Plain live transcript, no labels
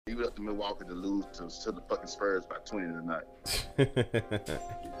He went up to Milwaukee to lose to the fucking Spurs by 20 tonight.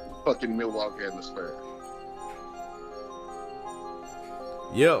 Fucking Milwaukee and the Spurs.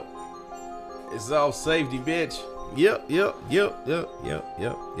 Yep. It's all safety, bitch. Yep.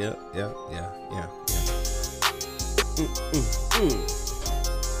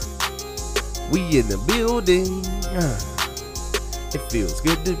 We in the building. It feels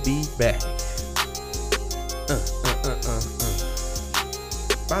good to be back.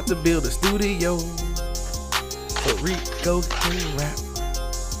 About to build a studio so Rico can rap.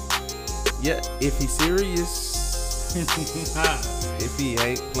 Yeah, if he's serious. If he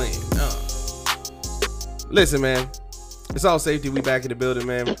ain't playing. Listen, man. It's all safety. We back in the building,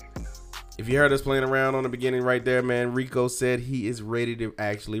 man. If you heard us playing around on the beginning right there, man, Rico said he is ready to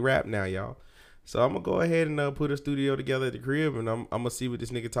actually rap now, y'all. So I'm gonna go ahead and put a studio together at the crib, and I'm gonna see what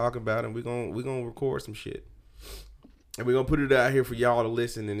this nigga talking about, and we're gonna record some shit. And we're going to put it out here for y'all to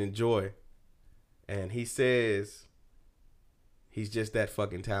listen and enjoy. And he says he's just that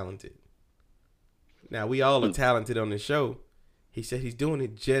fucking talented. Now, we all are talented on this show. He said he's doing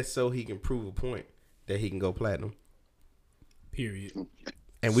it just so he can prove a point that he can go platinum. Period.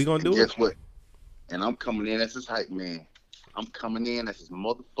 And we going to do Guess it. what? And I'm coming in as his hype man. I'm coming in as his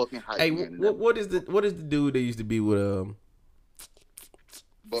motherfucking hype man. Hey, what is the dude that used to be with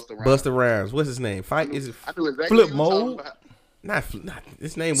Busta Rhymes? What's his name? Is it Flip Mode? Not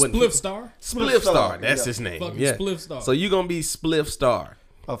his name wasn't Spliff Star. Spliff Star. That's his name. Fucking Yeah. Spliff Star. So you gonna be Spliff Star?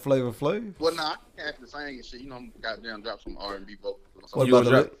 A Flavor Flav? Well, nah, I can't actually sing and shit. You know, I'm goddamn drop some R&B vocals. What You about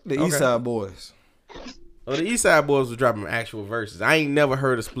gonna drop- the East okay. Side Boys? Oh, the East Side Boys was dropping actual verses. I ain't never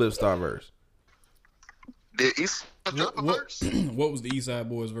heard a Spliff Star verse. Did East drop a verse? What was the East Side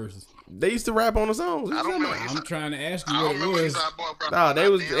Boys versus? They used to rap on the songs. I don't remember. I'm trying to ask you I what don't it remember was. East Side Boy, bro. Nah,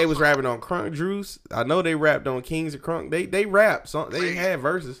 they was rapping on Crunk Juice. I know they rapped on Kings of Crunk. They rap. So they had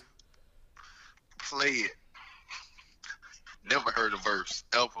verses. Play it. Never heard a verse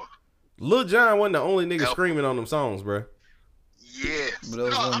ever. Lil Jon wasn't the only nigga screaming on them songs, bro. Yes. But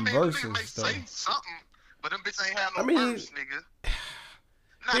those wasn't verses, them niggas may though. say something, but them bitches ain't have no I mean, verse, nigga.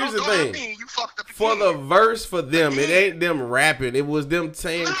 Nah, here's don't the go at thing. me. You fucked up For the again. verse for them, it ain't them rapping. It was them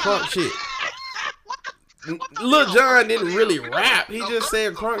saying crunk shit. Lil Jon didn't really rap. He just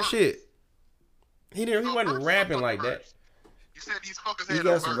said crunk shit. He wasn't rapping like that. You said these fuckers He had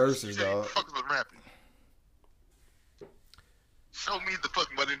got no some verse. verses, You said dog. these fuckers was rapping. Show me the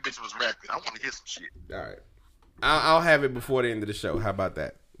fucking what them bitches was rapping. I want to hear some shit. All right, I'll have it before the end of the show. How about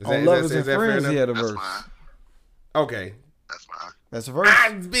that? On Lovers and fair Friends, he enough? had a That's verse. fine. Okay. That's fine. That's a verse.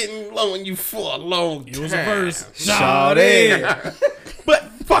 I've been blowing you for a long time. It was a verse. Shawty. But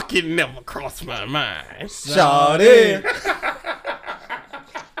fucking never crossed my mind. Shawty.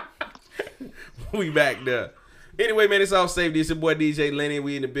 We back there. Anyway, man, it's all safety. It's your boy DJ Lenny.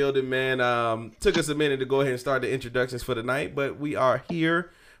 We in the building, man. Took us a minute to go ahead and start the introductions for the night, but we are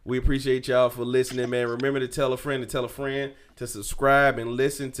here. We appreciate y'all for listening, man. Remember to tell a friend to subscribe and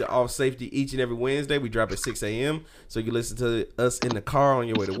listen to Off Safety each and every Wednesday. We drop at 6 a.m. so you can listen to us in the car on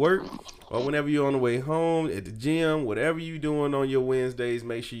your way to work or whenever you're on the way home, at the gym, whatever you doing on your Wednesdays.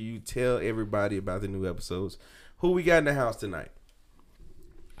 Make sure you tell everybody about the new episodes. Who we got in the house tonight?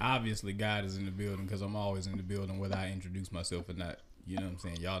 Obviously, God is in the building because I'm always in the building whether I introduce myself or not. You know what I'm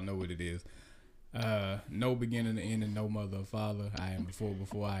saying? Y'all know what it is. No beginning to end and no mother or father. I am before,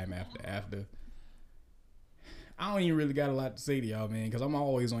 I am after. I don't even really got a lot to say to y'all, man, because I'm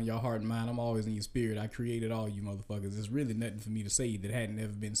always on your heart and mind. I'm always in your spirit. I created all you motherfuckers. There's really nothing for me to say that hadn't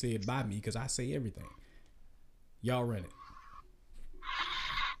ever been said by me because I say everything. Y'all run it.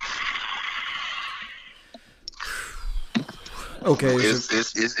 Okay. It's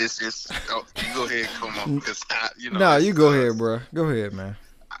oh, you go ahead, come on, cause you know. Nah, you go ahead, bro. Go ahead, man.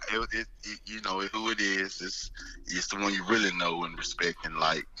 You know who it is. It's the one you really know and respect and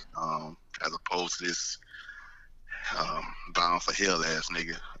like, as opposed to this bound for hell ass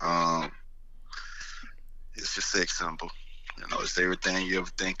nigga. It's just sex symbol. You know, it's everything you ever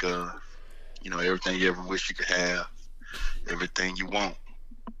think of. You know, everything you ever wish you could have. Everything you want.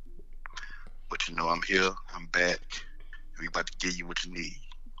 But you know, I'm here. I'm back. We about to give you what you need.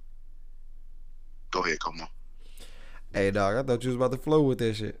 Go ahead, come on. Hey, dog, I thought you was about to flow with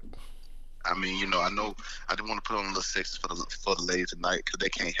that shit. I mean, you know, I know I didn't want to put on a little sex for the ladies tonight because they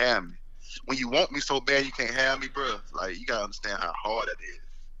can't have me. When you want me so bad, you can't have me, bro. Like, you gotta understand how hard it is.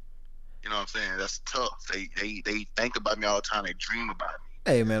 You know what I'm saying? That's tough. They think about me all the time. They dream about me.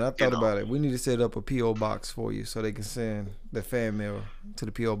 Hey, man, I thought know. about it. We need to set up a P.O. box for you so they can send the fan mail to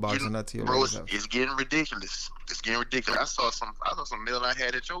the P.O. box and not to your Bro, lady's house. it's getting ridiculous. It's getting ridiculous. I saw some mail I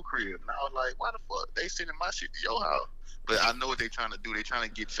had at your crib, and I was like, why the fuck they sending my shit to your house? But I know what they trying to do. They trying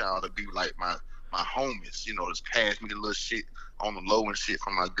to get y'all to be like my homies. You know, just pass me the little shit on the low and shit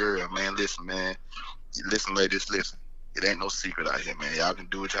from my girl. Man, listen, man. Listen, ladies, listen. It ain't no secret out here, man. Y'all can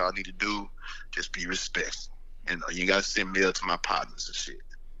do what y'all need to do. Just be respectful. And you gotta send mail to my partners and shit.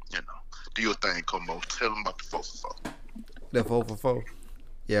 You know, do your thing, Como. Tell them about the 4 for 4. The 4 for 4.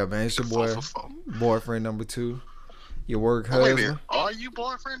 Yeah, man. It's your boy, 4 for 4. boyfriend number 2. Your work Oh, wait a husband. minute. Are you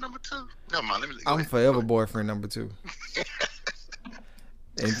boyfriend number 2? Never mind. Let me. I'm forever boyfriend number 2.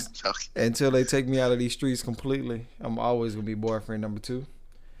 Until they take me out of these streets completely, I'm always gonna be boyfriend number 2.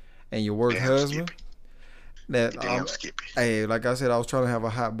 And your work husband. Skippy. That Damn Skippy. hey, like I said, I was trying to have a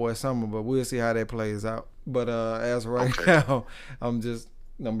hot boy summer, but we'll see how that plays out. But as of right now, I'm just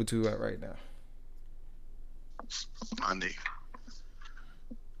number 2 right now. My nigga.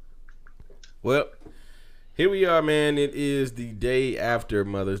 Well, here we are, man. It is the day after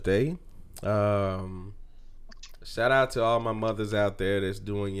Mother's Day. Shout out to all my mothers out there that's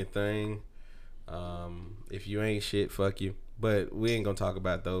doing your thing. If you ain't shit, fuck you. But we ain't gonna talk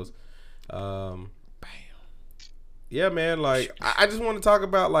about those. Yeah, man. Like I just want to talk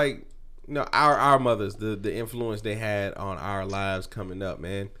about like our mothers, the influence they had on our lives coming up,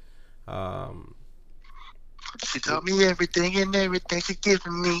 man. She taught me everything and everything she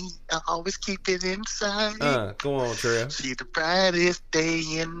given me. I always keep it inside. Go on, Trail. She's the brightest day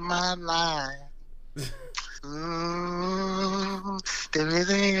in my life. There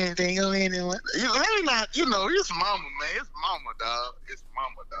isn't anything or anyone. You know, it's mama, man. It's mama, dog. It's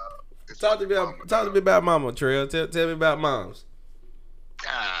mama, dog. Talk to me about mama, Trail. Tell me about moms.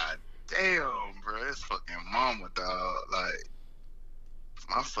 God damn, bro. It's fucking mama, dog. Like,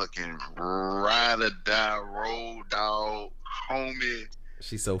 my fucking ride or die, road dog, homie.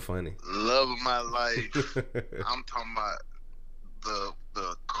 She's so funny. Love of my life. I'm talking about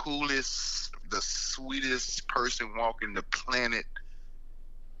the coolest, the sweetest person walking the planet,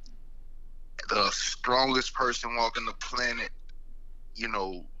 the strongest person walking the planet. You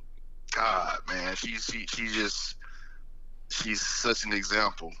know, God, man, she's such an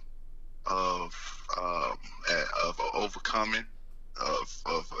example of overcoming, of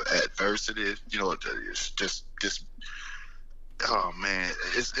adversity. You know, it's just oh man,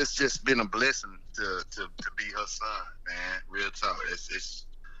 it's just been a blessing to be her son, man. Real talk. It's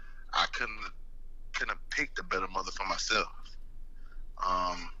I couldn't have picked a better mother for myself.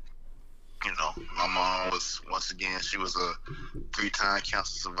 You know, my mom was, once again, she was a 3-time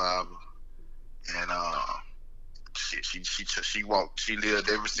cancer survivor, and she lived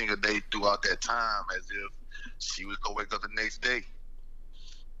every single day throughout that time as if she would go wake up the next day.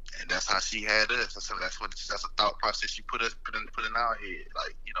 And that's how she had us. That's a thought process she put in our head.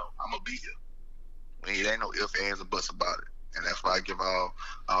 Like, you know, I'm gonna be here. It ain't no ifs, ands, or buts about it. And that's why I give all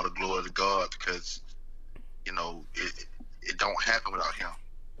the glory to God, because, you know, it don't happen without Him.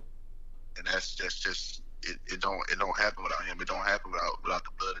 And that's just it don't happen without Him. It don't happen without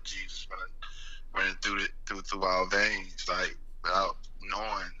the blood of Jesus running through our veins. Like, without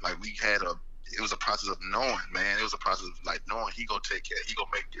knowing, like, it was a process of knowing, man. It was a process of like knowing He gonna take care, He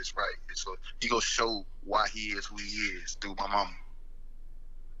gonna make this right. And so He gonna show why He is who He is through my mama.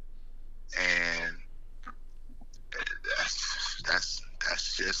 And that's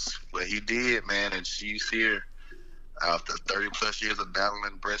just what He did, man. And she's here after 30 plus years of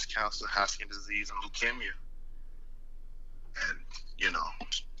battling breast cancer, Hodgkin disease, and leukemia. And you know,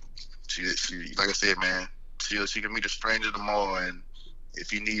 she like I said, man, she can meet a stranger tomorrow, and if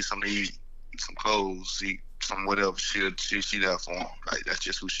he needs something to eat, some clothes, some whatever, she there for him. Like, that's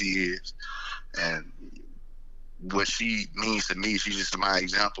just who she is. And what she means to me, she's just my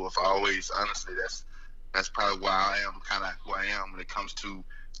example. If I always, honestly, that's probably why I am kind of who I am when it comes to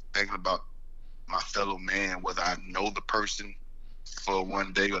thinking about my fellow man, whether I know the person for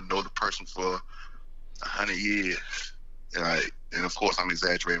one day or know the person for 100 years. And of course, I'm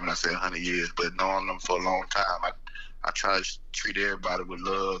exaggerating when I say 100 years, but knowing them for a long time, I try to treat everybody with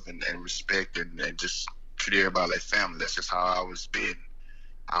love and respect, and just treat everybody like family. That's just how I always been.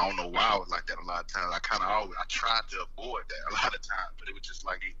 I don't know why I was like that a lot of times. I tried to avoid that a lot of times, but it was just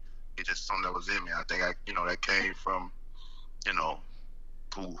like it just something that was in me. I think that came from, you know,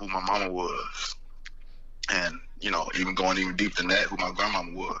 who my mama was, and you know, even going even deeper than that, who my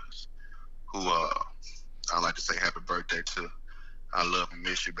grandmama was, who I like to say happy birthday to. I love and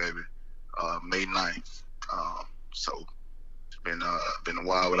miss you, baby. May 9th. So it's been a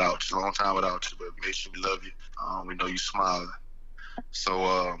while without you, a long time without you, but miss you, we love you. We know you smiling.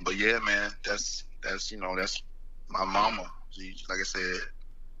 So, but yeah, man, that's my mama. Like I said,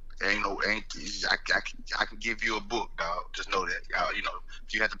 I can give you a book, dog. Just know that. You know,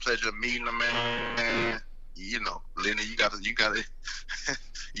 if you had the pleasure of meeting her, man, Lenny, you gotta,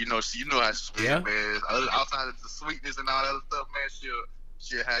 you know how she is, Yeah. man. Outside of the sweetness and all that other stuff, man,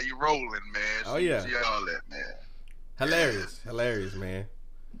 she'll have you rolling, man. Oh, yeah. She all that, man. Hilarious, man.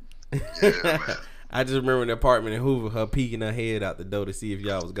 Yeah, man. I just remember in the apartment in Hoover, her peeking her head out the door to see if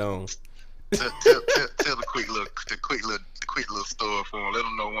y'all was gone. Tell the quick little story for him. Let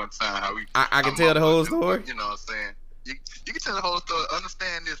them know one time how we. I can tell the whole story. You know what I'm saying? You can tell the whole story.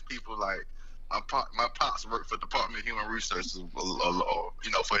 Understand this, people. Like my pops worked for the Department of Human Resources,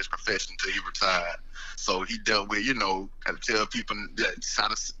 for his profession until he retired. So he dealt with, had to tell people that how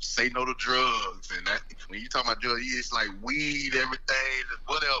to say no to drugs, and that when you talk about drugs, it's like weed, everything,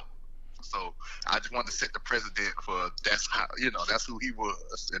 whatever. So I just wanted to set the precedent for that's who he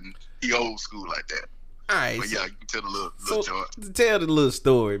was, and he old school like that. All right, But yeah, you can tell the little joint. Tell the little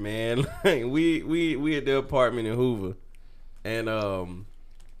story, man. Like, we at the apartment in Hoover, and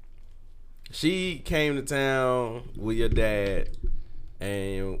she came to town with your dad,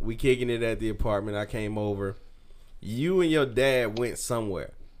 and we kicking it at the apartment. I came over. You and your dad went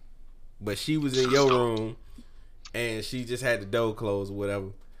somewhere, but she was in your room, and she just had the door closed or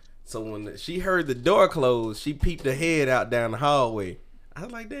whatever. So when she heard the door close, she peeped her head out down the hallway. I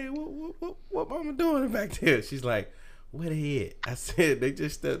was like, "Dad, what mama doing back there?" She's like, "Where they at?" I said, "They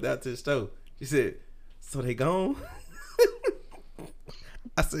just stepped out to the stove." She said, "So they gone?"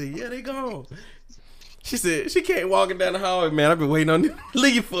 I said, "Yeah, they gone." She said, "She came walking down the hallway, man. I've been waiting on him to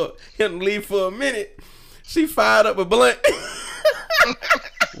leave for a minute." She fired up a blunt.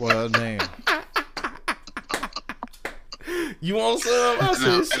 Well, damn. You want some? I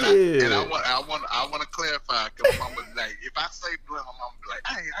said, shit. And I want to clarify, because my mama, like, if I say blunt, my mama be like,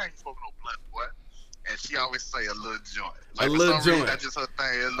 I ain't smoking no blunt, boy. And she always say a little joint. Like, a little joint. That's just her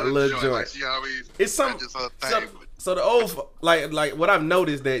thing. A little joint. Like, she always, it's some, that's just her thing. So the old, like what I've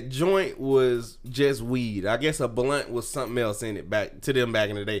noticed, that joint was just weed. I guess a blunt was something else in it back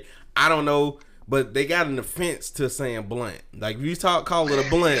in the day. I don't know, but they got an offense to saying blunt. Like, if you call it a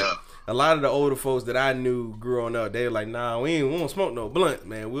blunt, yeah. A lot of the older folks that I knew growing up, they were like, "Nah, we won't smoke no blunt,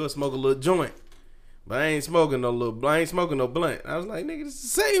 man. We'll smoke a little joint, but I ain't smoking no blunt." I was like, "Nigga, it's the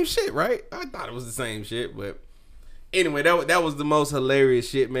same shit, right?" I thought it was the same shit, but anyway, that was the most hilarious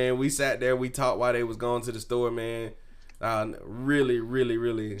shit, man. We sat there, we talked while they was going to the store, man. Really, really,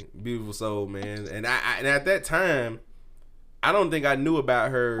 really beautiful soul, man. And and at that time, I don't think I knew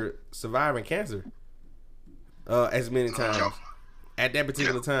about her surviving cancer as many times. At that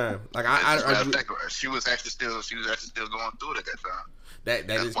particular time, like I think she was actually still going through it at that time.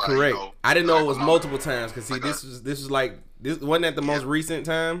 That is correct. I didn't know it was multiple times, because see, this was like, this wasn't at the most recent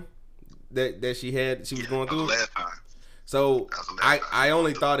time that she was going through. Last time. So I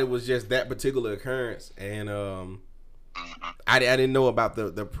only thought it was just that particular occurrence, and I didn't know about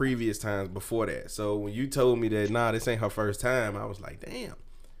the previous times before that. So when you told me that, nah, this ain't her first time, I was like, damn.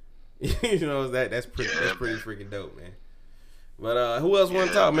 That's pretty freaking dope, man. But who else want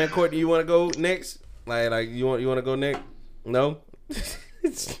to talk, man? Courtney, you want to go next? Like you want to go next? No.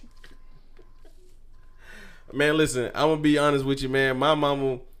 Man, listen, I'm gonna be honest with you, man. My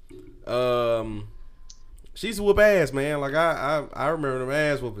mama, she's whoop ass, man. Like I remember them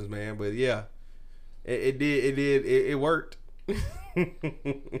ass whoopings, man. But yeah, it worked.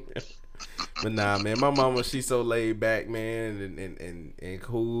 But nah, man, my mama, she's so laid back, man, and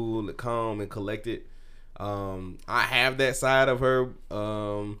cool, and calm, and collected. I have that side of her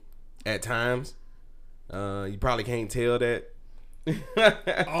at times. You probably can't tell that.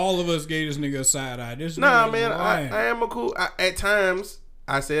 All of us gave this nigga a side eye. Nah, man, I am a cool. At times,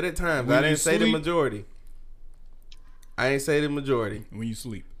 I said at times. When I didn't say the sleep? majority. I ain't say the majority. When you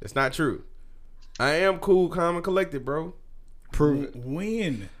sleep. It's not true. I am cool, calm, and collected, bro. Prove it.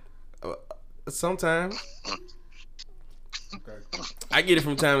 When? Sometimes. I get it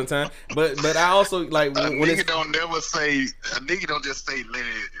from time to time, but I also like when nigga don't just say Lenny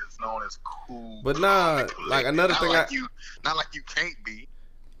is known as cool. But nah, like another thing, not like you can't be.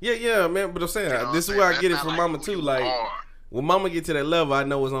 Yeah, man. But I'm saying, this is where I get it from Mama too. Like when Mama get to that level, I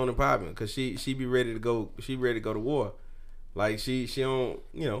know it's on and popping, because she be ready to go. She ready to go to war. Like she don't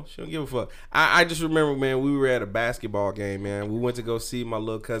give a fuck. I just remember, man, we were at a basketball game, man. We went to go see my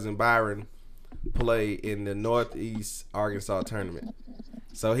little cousin Byron play in the Northeast Arkansas tournament.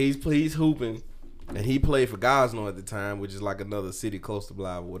 So he's hooping, and he played for Gosnell at the time, which is like another city close to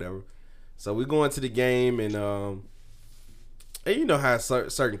Blythe or whatever. So we go into the game, and you know how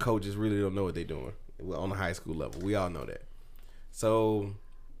certain coaches really don't know what they're doing on the high school level. We all know that. So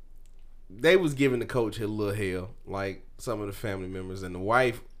they was giving the coach a little hell, like some of the family members, and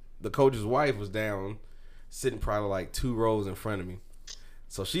the coach's wife was down, sitting probably like 2 rows in front of me.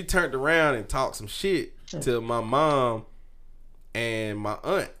 So she turned around and talked some shit to my mom and my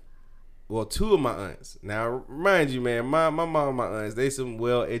aunt. Well, two of my aunts. Now, remind you, man, my mom and my aunts, they some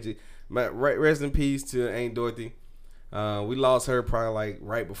well-educated. Rest in peace to Aunt Dorothy. We lost her probably like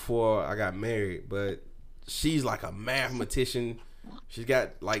right before I got married, but she's like a mathematician. She's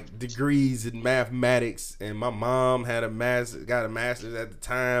got like degrees in mathematics, and my mom got a master's at the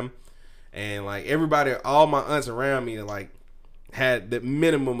time, and like everybody, all my aunts around me, like had the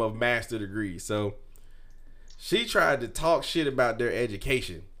minimum of master degrees. So she tried to talk shit about their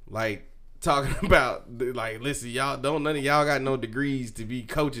education, like talking about like, listen, y'all none of y'all got no degrees to be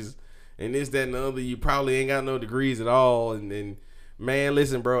coaches, and this, that, and the other. You probably ain't got no degrees at all, and man,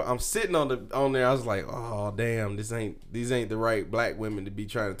 listen, bro. I'm sitting on there. I was like, oh damn, these ain't the right black women to be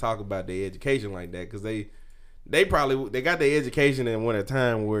trying to talk about their education like that, because they got their education in one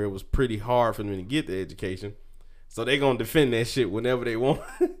time where it was pretty hard for them to get the education, so they gonna defend that shit whenever they want,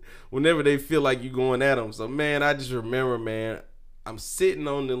 whenever they feel like you going at them. So man, I just remember, man, I'm sitting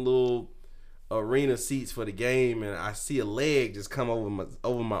on the little arena seats for the game, and I see a leg just come over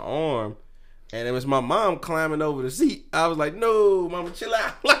my arm. And it was my mom climbing over the seat. I was like, "No, mama, chill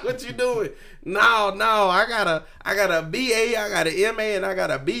out. Like, what you doing? No, I got a BA, I got an MA, and I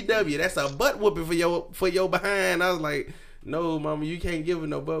got a BW. That's a butt whooping for your behind." I was like, "No, mama, you can't give her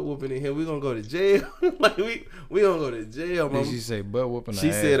no butt whooping in here. We gonna go to jail. Like, we gonna go to jail, mama." Did she say butt whooping?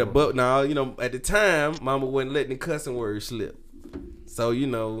 She said a butt. No, at the time, mama wasn't letting the cussing words slip. So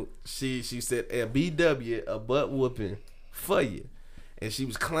she said a BW, a butt whooping for you. And she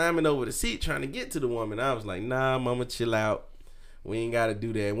was climbing over the seat trying to get to the woman. I was like, nah, mama, chill out. We ain't got to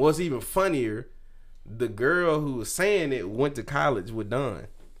do that. And what's even funnier, the girl who was saying it went to college with Don,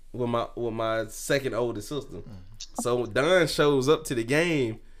 with my second oldest sister. So Don shows up to the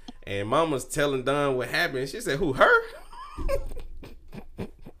game, and mama's telling Don what happened. She said, who, her?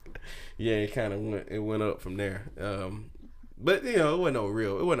 Yeah, it went up from there. But, it wasn't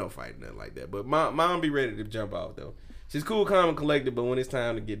no fighting, nothing like that. But mom be ready to jump off, though. She's cool, calm, and collected, but when it's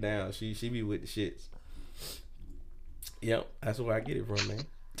time to get down, she be with the shits. Yep, that's where I get it from, man.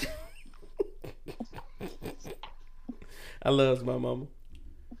 I loves my mama.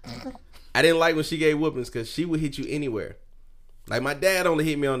 I didn't like when she gave whoopings because she would hit you anywhere. Like my dad only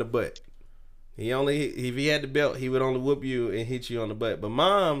hit me on the butt. If he had the belt, he would only whoop you and hit you on the butt. But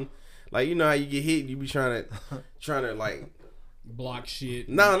mom, like, you know how you get hit, you be trying to like block shit.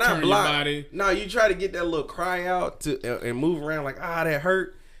 No, not block. Body. No, you try to get that little cry out and move around like, that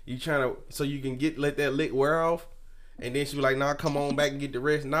hurt. You trying to, so you can let that lick wear off, and then she be like, nah, come on back and get the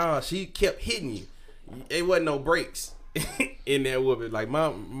rest. Nah, she kept hitting you. It wasn't no breaks in that whooping. Like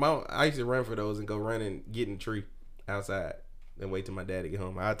mom, I used to run for those and go run and get in the tree outside and wait till my dad to get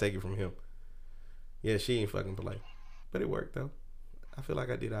home. I'll take it from him. Yeah, she ain't fucking play, but it worked though. I feel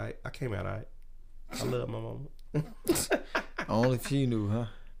like I did alright. I came out alright. I love my mama. Only if she knew, huh?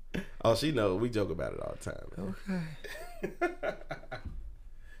 Oh, she knows. We joke about it all the time. Man. Okay.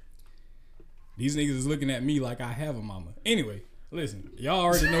 These niggas is looking at me like I have a mama. Anyway, listen, y'all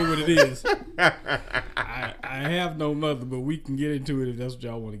already know what it is. I have no mother, but we can get into it if that's what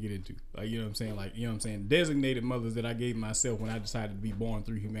y'all want to get into. Like, you know what I'm saying? Like, you know what I'm saying? Designated mothers that I gave myself when I decided to be born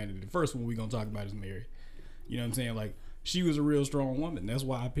through humanity. The first one we're going to talk about is Mary. You know what I'm saying? Like, she was a real strong woman. That's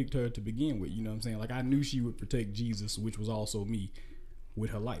why I picked her to begin with. You know what I'm saying? Like, I knew she would protect Jesus, which was also me, with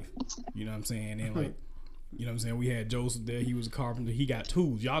her life. You know what I'm saying? And like, you know what I'm saying? We had Joseph there. He was a carpenter. He got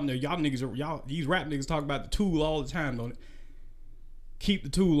tools. Y'all know, these rap niggas talk about the tool all the time, don't it? Keep the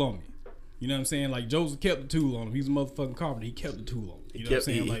tool on me. You know what I'm saying? Like, Joseph kept the tool on him. He's a motherfucking carpenter. He kept the tool on him. You know what I'm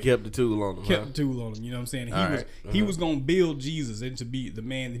saying? Like, he kept the tool on him. Kept the tool on him. You know what I'm saying? He was going to build Jesus and to be the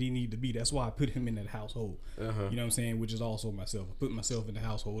man that he needed to be. That's why I put him in that household. You know what I'm saying? Which is also myself. I put myself in the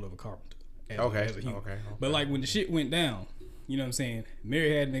household of a carpenter. As a human. Okay. But like when the shit went down, you know what I'm saying?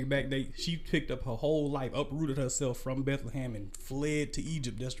 Mary had a nigga back there. She picked up her whole life, uprooted herself from Bethlehem and fled to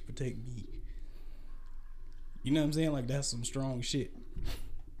Egypt just to protect me. You know what I'm saying? Like, that's some strong shit.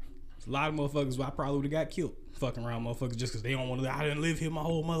 A lot of motherfuckers, I probably would have got killed fucking around motherfuckers just because they don't want to. I didn't live here my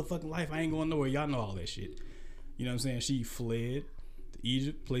whole motherfucking life. I ain't going nowhere. Y'all know all that shit. You know what I'm saying? She fled to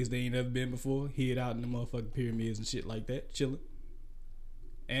Egypt, place they ain't never been before, hid out in the motherfucking pyramids and shit like that, chilling.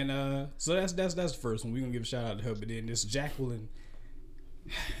 And so that's the first one. We're gonna give a shout out to her, but then this Jacqueline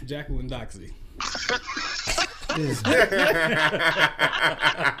Doxy.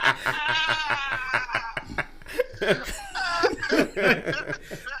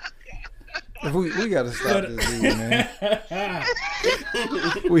 We gotta stop this dude, man.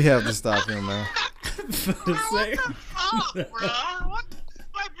 We have to stop him, man. What the fuck, bro?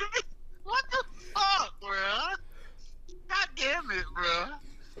 What the fuck, bro? God damn it. shit, bro.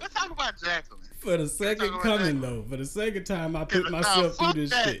 Let's talk about Jacqueline. For the second coming, though. For the second time, I put myself through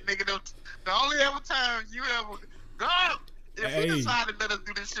this shit. Nigga, the only ever time you ever... God, if you decide to let us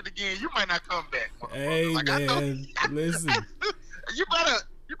do this shit again, you might not come back. Hey, like, man, listen. You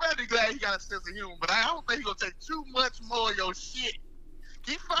better be glad he got a sense of humor, but I don't think he's going to take too much more of your shit.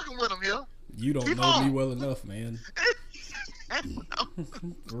 Keep fucking with him, yo. You don't know me well enough, man.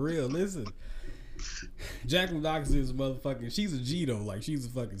 For real, listen. Jacqueline Dawkins is a motherfucking. She's a G though, like she's a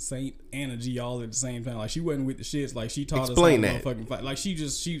fucking saint and a G all at the same time. Like she wasn't with the shits. Like she taught us how to motherfucking fight. Like she's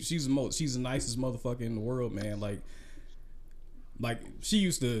the nicest motherfucker in the world, man. Like she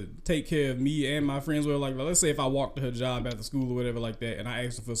used to take care of me and my friends. Well, like let's say if I walked to her job after school or whatever like that, and I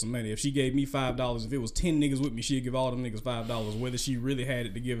asked her for some money, if she gave me $5, if it was 10 niggas with me, she'd give all them niggas $5, whether she really had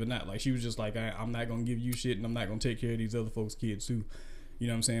it to give or not. Like she was just like, I'm not gonna give you shit, and I'm not gonna take care of these other folks' kids too. You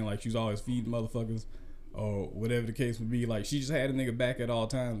know what I'm saying? Like she was always feeding motherfuckers or whatever the case would be. Like she just had a nigga back at all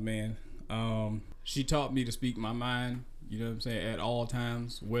times, man. She taught me to speak my mind. You know what I'm saying? At all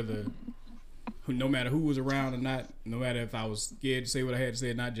times, no matter who was around or not, no matter if I was scared to say what I had to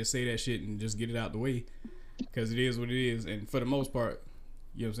say or not, just say that shit and just get it out the way. Because it is what it is. And for the most part,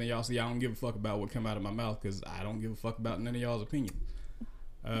 you know what I'm saying? Y'all see, I don't give a fuck about what come out of my mouth because I don't give a fuck about none of y'all's opinion.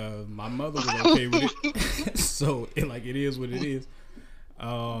 My mother was okay with it. So, it is what it is.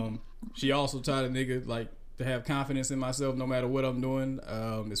 She also taught a nigga, like, to have confidence in myself no matter what I'm doing.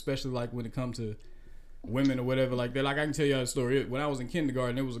 Especially, like, when it comes to women or whatever like that. Like I can tell y'all a story. When I was in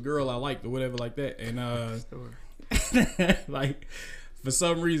kindergarten, there was a girl I liked or whatever like that, and like for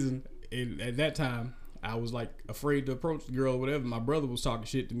some reason at that time I was like afraid to approach the girl or whatever. My brother was talking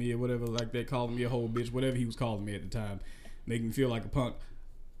shit to me or whatever like that, calling me a whole bitch, whatever he was calling me at the time, making me feel like a punk.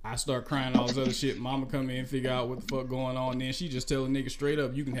 I start crying, all this other shit. Mama come in and figure out what the fuck going on. Then she just tell a nigga straight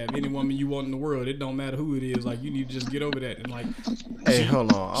up, you can have any woman you want in the world. It don't matter who it is. Like, you need to just get over that. And like, hey,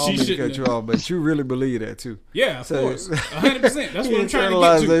 hold on. I don't mean to cut you off, but you really believe that too. Yeah, of course. 100%. That's what I'm trying to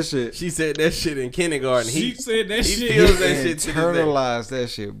get to. That shit. She said that shit in kindergarten. She said that shit. He feels that shit. Internalize that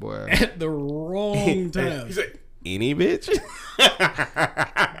shit, boy. At the wrong time. He's like, any bitch?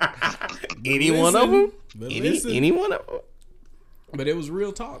 Any one of them? Any one of them? But it was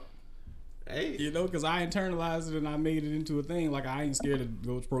real talk. Hey. You know, because I internalized it and I made it into a thing. Like, I ain't scared to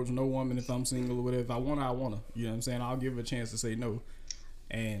go approach no woman if I'm single or whatever. If I want her, I want her. You know what I'm saying? I'll give her a chance to say no.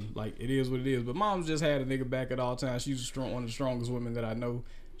 And, like, it is what it is. But Mom's just had a nigga back at all times. She's one of the strongest women that I know.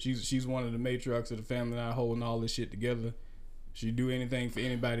 She's one of the matriarchs of the family that I holding all this shit together. She do anything for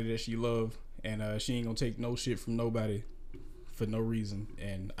anybody that she love. And she ain't gonna take no shit from nobody for no reason.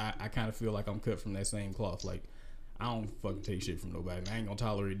 And I kind of feel like I'm cut from that same cloth. Like, I don't fucking take shit from nobody. I ain't gonna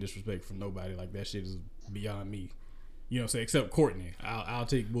tolerate disrespect from nobody. Like, that shit is beyond me. You know what I'm saying? Except Courtney. I'll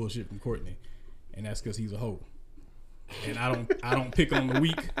take bullshit from Courtney. And that's because he's a hoe. And I don't pick on the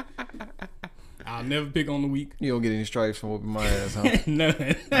weak. I'll never pick on the weak. You don't get any stripes from whooping my ass, huh? None.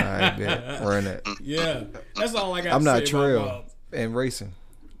 Alright, bet. Run that. Yeah. That's all I got I'm to say not trail about and racing.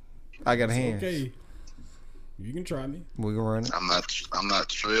 I got hands. Okay. You can try me. We can run it. I'm not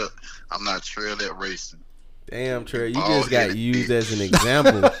trail at racing. Damn, Trey, you just got used as an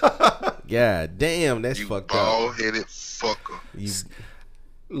example. God damn, that's fucked up. Bald-headed fucker.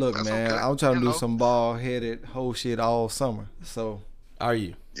 Look, that's man, okay. I'm trying to do some bald-headed whole shit all summer. So, are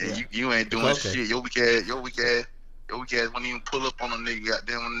you? Yeah. You ain't doing shit. Your weak ass wouldn't even pull up on a nigga.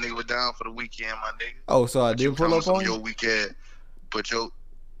 Goddamn, when the nigga was down for the weekend, my nigga. Oh, so I did pull up on you? Your weak ass, but you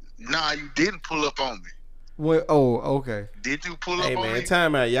didn't pull up on me. What? Oh, okay. Did you pull up on me? Hey man,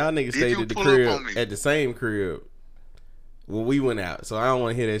 time out. Y'all niggas stayed at the crib at the same crib when we went out. So I don't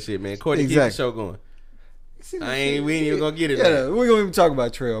want to hear that shit, man. Courtney, keep the show going. We ain't even gonna get it. Yeah, we gonna even talk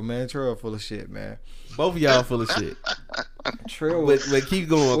about Trail, man. Trail full of shit, man. Both of y'all full of shit. Trail, but keep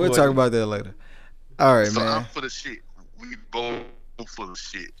going. We'll talk about that later. All right, man. I'm full of shit. We both full of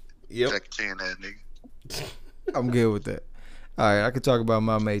shit. Yep. Jackie Chan, that nigga. I'm good with that. All right, I could talk about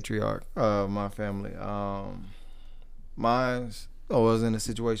my matriarch, my family. Mine was in a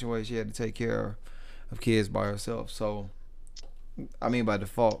situation where she had to take care of kids by herself. So, I mean, by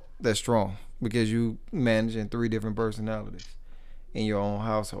default, that's strong because you managing 3 different personalities in your own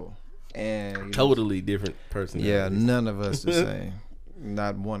household, and totally different personalities. Yeah, none of us the same.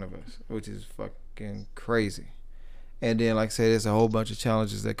 Not one of us, which is fucking crazy. And then, like I said, there's a whole bunch of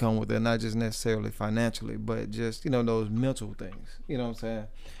challenges that come with it, not just necessarily financially, but just, those mental things, you know what I'm saying?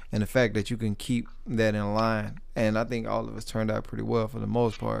 And the fact that you can keep that in line. And I think all of us turned out pretty well for the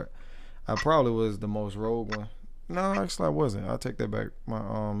most part. I probably was the most rogue one. No, actually I wasn't. I'll take that back.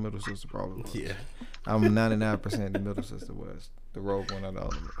 My middle sister probably was. Yeah. I'm 99% the middle sister was the rogue one out of all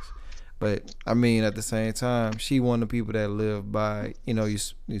of us. But I mean, at the same time, she one of the people that live by, you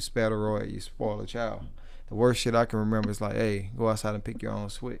spat a roy, you spoil a child. The worst shit I can remember is like, hey, go outside and pick your own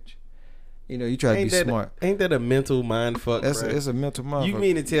switch. You try to be smart. Ain't that a mental mind fuck, bro? It's a mental mind You fuck.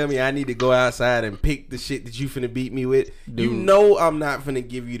 mean to tell me I need to go outside and pick the shit that you finna beat me with? Dude. You know I'm not finna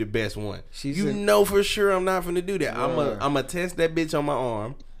give you the best one. She You said- know for sure I'm not finna do that. Bruh. I'm gonna test that bitch on my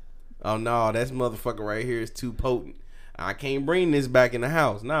arm. Oh no, that motherfucker right here is too potent. I can't bring this back in the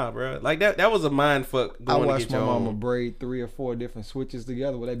house. Nah, bro. Like that was a mind fuck I going to watched get my your mama own. braid 3 or 4 different switches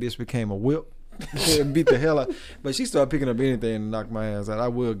together where that bitch became a whip. And beat the hell out. But she started picking up anything and knocked my ass out. I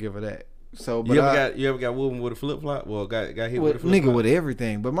will give her that. So, but You ever got whooping with a flip flop? Well, got hit with a flip nigga flop. with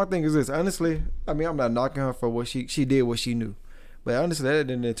everything. But my thing is this. Honestly, I mean, I'm not knocking her for what she did what she knew. But honestly, that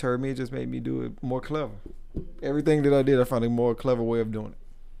didn't deter me. It just made me do it more clever. Everything that I did, I found a more clever way of doing it.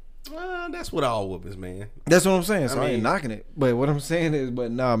 That's what all whoopings, man. That's what I'm saying. So I ain't mean- knocking it. But what I'm saying is,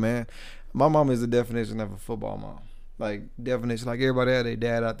 but nah, man. My mom is the definition of a football mom. Like, definition. Like, everybody had their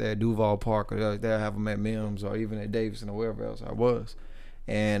dad out there at Duval Park, or they'll have them at Mims, or even at Davidson, or wherever else I was.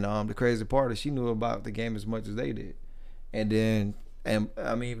 And the crazy part is she knew about the game as much as they did. And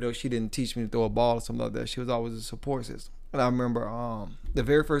I mean, even though she didn't teach me to throw a ball or something like that, she was always a support system. And I remember the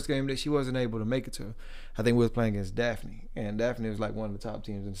very first game that she wasn't able to make it to, I think we was playing against Daphne. And Daphne was like one of the top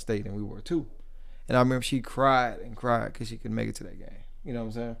teams in the state, and we were too. And I remember she cried and cried because she couldn't make it to that game. You know what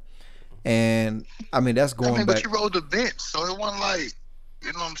I'm saying? And I mean, that's going back. But you rode the bench, so it wasn't like,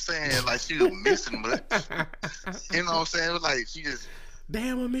 you know what I'm saying, like she was missing much. You know what I'm saying? It was like she just.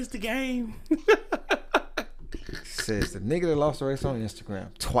 Damn, I missed the game. Says the nigga that lost the race on Instagram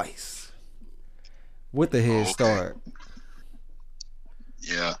twice with the head Okay. start.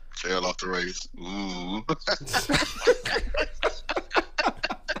 Yeah, trail off the race. Ooh.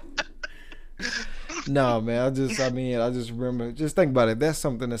 No, man. I just remember. Just think about it. That's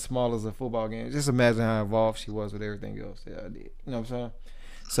something as small as a football game. Just imagine how involved she was with everything else that I did. You know what I'm saying?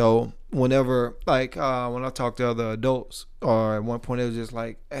 So whenever, like, when I talk to other adults, or at one point it was just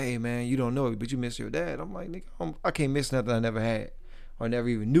like, "Hey, man, you don't know it, but you miss your dad." I'm like, "Nigga, I can't miss nothing I never had, or never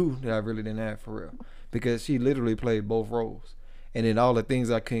even knew that I really didn't have for real," because she literally played both roles, and then all the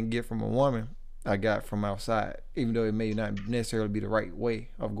things I couldn't get from a woman, I got from outside, even though it may not necessarily be the right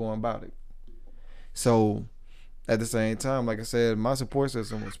way of going about it. So, at the same time, like I said, my support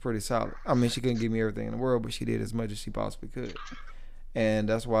system was pretty solid. I mean, she couldn't give me everything in the world, but she did as much as she possibly could. And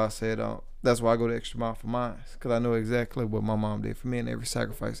that's why I said, that's why I go the extra mile for mine, because I know exactly what my mom did for me and every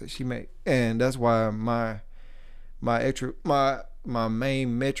sacrifice that she made. And that's why my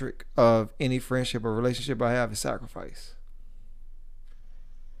main metric of any friendship or relationship I have is sacrifice.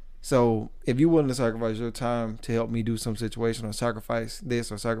 So if you're willing to sacrifice your time to help me do some situation, or sacrifice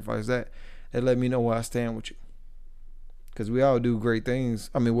this or sacrifice that let me know where I stand with you. Because we all do great things.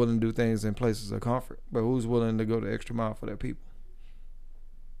 I mean, willing to do things in places of comfort. But who's willing to go the extra mile for their people?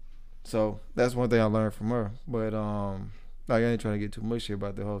 So that's one thing I learned from her. But like, I ain't trying to get too mushy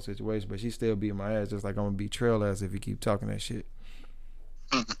about the whole situation. But she still beating my ass, just like I'm gonna beat Trail ass if you keep talking that shit.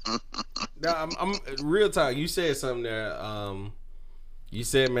 Now, I'm real talk. You said something there. You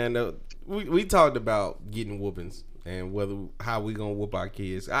said, man, we talked about getting whoopings and how we gonna whoop our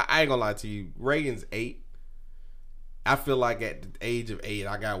kids. I ain't gonna lie to you. Reagan's 8. I feel like at the age of 8,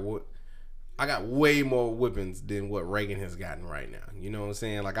 I got way more whippings than what Reagan has gotten right now. You know what I'm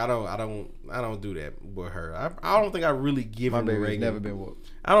saying? Like, I don't do that with her. I don't think I really give My him to baby's Reagan. never been whooped.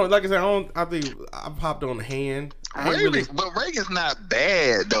 I don't, like I said, I think I popped on the hand. I ain't really. But Reagan's not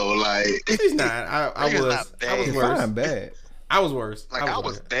bad though. Like He's not. I Reagan's was. not I was bad. worse. Fine, bad. I was worse. I was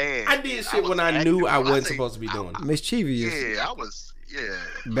worse. bad. I did shit when I knew I wasn't supposed to be doing. Mischievous. Yeah, I was. Yeah.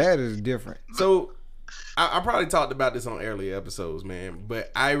 Bad is different. So I probably talked about this on earlier episodes, man.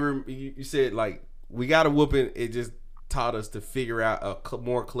 But you said, like, we got a whooping. It just taught us to figure out a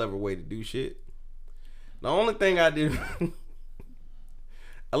more clever way to do shit. The only thing I did,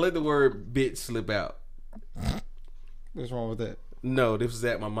 I let the word bitch slip out. What's wrong with that? No, this was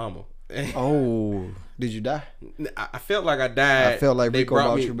at my mama. Oh, did you die? I felt like I died. I felt like Rico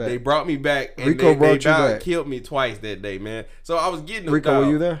brought you back. They brought me back. And Rico brought you about back. Killed me twice that day, man. So I was getting hooked Rico, out.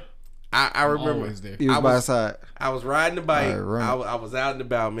 were you there? I remember. Always there. He was by his side. I was riding the bike. All right, run. I was out and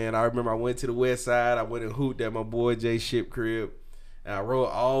about, man. I remember I went to the west side. I went and hooped at my boy Jay Ship crib. And I rode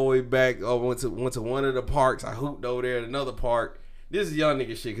all the way back. Oh, went to one of the parks. I hooped over there at another park. This is young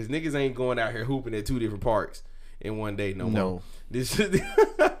nigga shit, because niggas ain't going out here hooping at 2 different parks in one day no more. This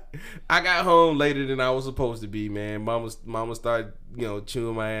I got home later than I was supposed to be, man. Mama started,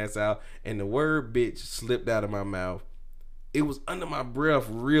 chewing my ass out, and the word bitch slipped out of my mouth. It was under my breath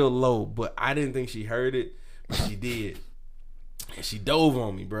real low, but I didn't think she heard it, but she did. and she dove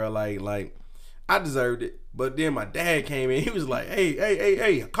on me, bro. Like I deserved it. But then my dad came in. He was like,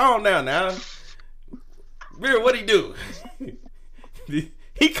 hey, calm down now. Beer, what'd he do?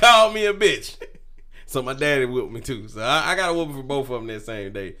 He called me a bitch. So my daddy whipped me too. So I got a whooping for both of them that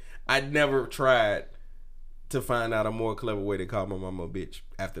same day. I never tried to find out a more clever way to call my mama a bitch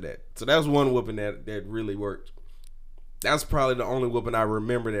after that. So that was one whooping that really worked. That's probably the only whooping I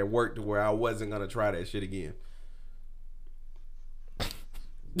remember that worked to where I wasn't going to try that shit again.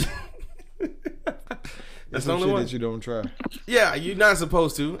 That's the only shit that you don't try. Yeah, you're not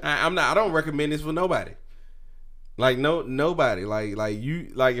supposed to. I don't recommend this for nobody. Like nobody. Like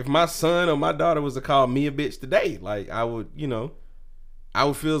you. Like if my son or my daughter was to call me a bitch today, like I would, I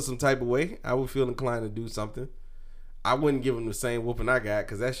would feel some type of way. I would feel inclined to do something. I wouldn't give them the same whooping I got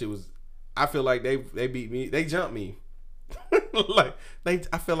because that shit was. I feel like they beat me. They jumped me. I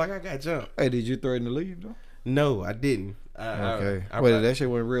feel like I got jumped. Hey, did you threaten to leave though? No, I didn't. Okay. Well, that shit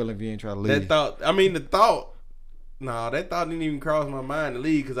wasn't real if you ain't try to leave. That thought didn't even cross my mind to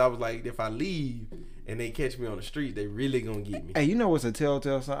leave because I was like, if I leave and they catch me on the street, they really gonna get me. Hey, you know what's a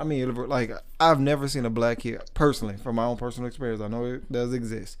telltale sign? I mean, like, I've never seen a black kid, personally, from my own personal experience, I know it does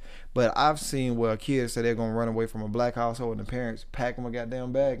exist, but I've seen where kids say they're gonna run away from a black household and the parents pack them a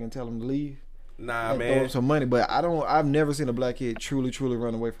goddamn bag and tell them to leave. Nah, and man. Throw them some money, but I've never seen a black kid truly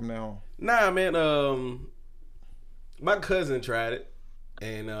run away from their home. Nah, man. My cousin tried it,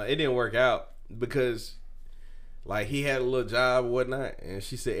 and it didn't work out because, like, he had a little job or whatnot, and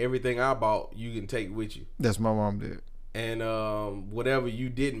she said everything I bought you can take with you. That's my mom did. And whatever you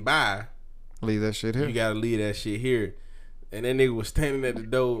didn't buy, leave that shit here. You gotta leave that shit here. And that nigga was standing at the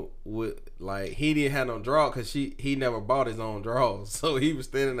door with, like, he didn't have no draw because he never bought his own drawers, so he was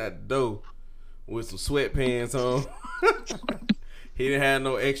standing at the door with some sweatpants on. He didn't have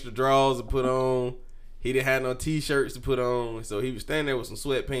no extra drawers to put on. He didn't have no t-shirts to put on, so he was standing there with some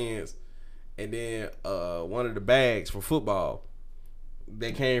sweatpants and then one of the bags for football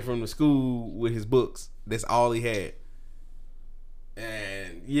that came from the school with his books. That's all he had.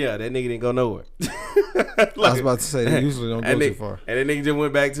 And yeah, that nigga didn't go nowhere. I was about to say, they usually don't go too far. And that nigga just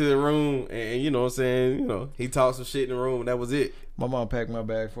went back to the room and you know what I'm saying, he talked some shit in the room and that was it. My mom packed my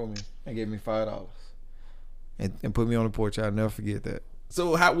bag for me and gave me $5 and put me on the porch. I'll never forget that.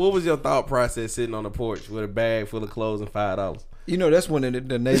 So what was your thought process sitting on the porch with a bag full of clothes and $5? That's when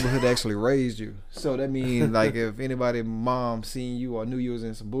the neighborhood actually raised you. So that means, like, if anybody mom seen you or knew you was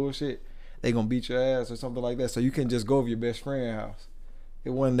in some bullshit, they gonna beat your ass or something like that. So you can just go over your best friend's house. It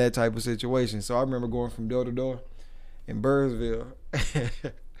wasn't that type of situation. So I remember going from door to door in Burnsville,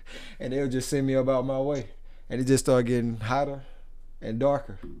 and they'll just send me about my way, and it just started getting hotter and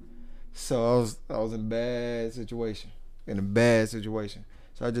darker. So I was in a bad situation.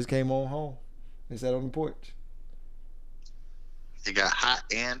 So I just came on home and sat on the porch. It got hot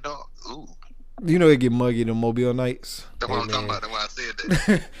and dark. Ooh. It get muggy the Mobile nights. That's what I'm talking about. That's why I said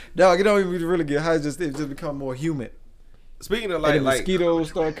that. Dog, it don't even really get hot. It just become more humid. Speaking of like mosquitoes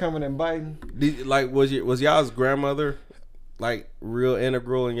start coming and biting. Was y'all's grandmother like real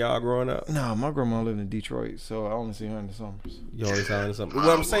integral in y'all growing up? No, my grandma lived in Detroit, so I only see her in the summers. You only saw her in the summers. What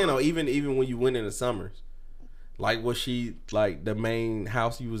I'm saying though, even when you went in the summers, like was she like the main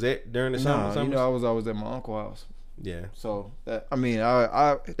house you was at during the summers? I was always at my uncle's house. Yeah. So that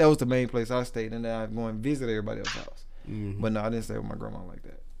that was the main place I stayed, and then I'd go and visit everybody else's house. Mm-hmm. But no, I didn't stay with my grandma like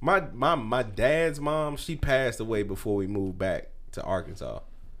that. My dad's mom, she passed away before we moved back to Arkansas.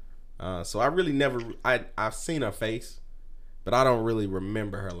 So I really I've seen her face, but I don't really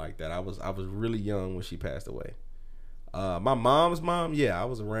remember her like that. I was really young when she passed away. My mom's mom, yeah, I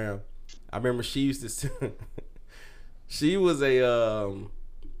was around. I remember she used to she was a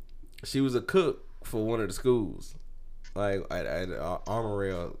cook for one of the schools, like at Armor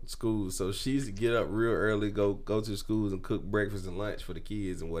Rail schools. So she used to get up real early, go to schools and cook breakfast and lunch for the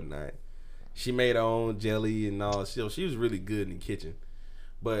kids and whatnot. She made her own jelly and all. She was really good in the kitchen.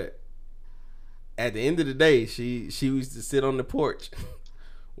 But at the end of the day, she used to sit on the porch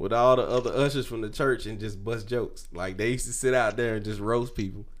with all the other ushers from the church and just bust jokes. Like they used to sit out there and just roast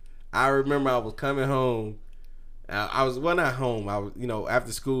people. I remember I was coming home. I was not home. I was,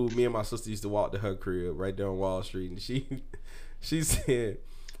 after school, me and my sister used to walk to her crib right there on Wall Street, and she said,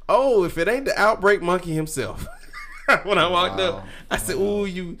 "Oh, if it ain't the Outbreak Monkey himself." When I walked up, I said,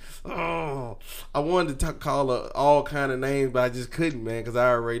 I wanted to call her all kind of names, but I just couldn't, man, because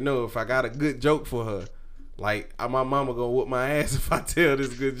I already know if I got a good joke for her, like my mama gonna whoop my ass if I tell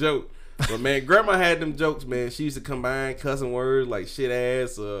this good joke. But man, grandma had them jokes, man. She used to combine cussing words like shit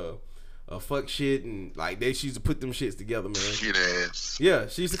ass, fuck shit, and like she used to put them shits together, man. Shit ass. Yeah,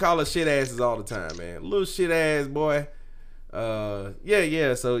 she used to call her shit asses all the time, man. Little shit ass boy.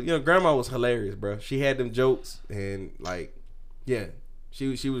 Yeah. So grandma was hilarious, bro. She had them jokes and like, yeah,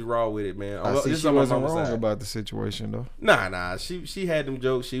 she was raw with it, man. I see she wasn't wrong about the situation though. Nah. She had them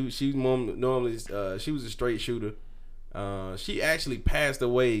jokes. She normally she was a straight shooter. She actually passed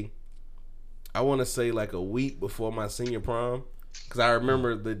away. I want to say like a week before my senior prom, because I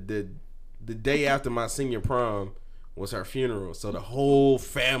remember the day after my senior prom was her funeral. So the whole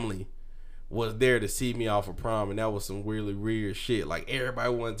family was there to see me off of prom, and that was some really weird shit. Like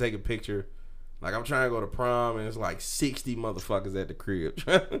everybody wanted to take a picture. Like I'm trying to go to prom, and it's like 60 motherfuckers at the crib.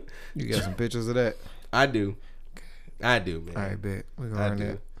 You got some pictures of that? I do, man. I bet we gonna learn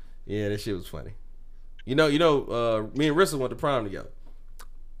that. Yeah, that shit was funny. Me and Rissa went to prom together.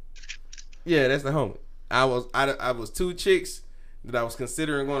 Yeah, that's the homie. I was two chicks that I was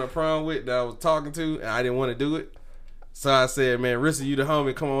considering going to prom with that I was talking to, and I didn't want to do it. So I said, man, Rissa, you the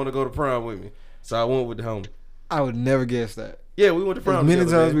homie, come on to go to prom with me. So I went with the homie. I would never guess that. Yeah, we went to prom. As many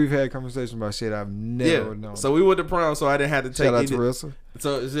together, times man. we've had conversations about shit I've never known. So we went to prom, so I didn't have to take. Shout out to Rissa.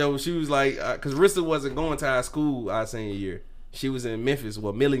 So she was like, because Rissa wasn't going to our school our senior year. She was in Memphis,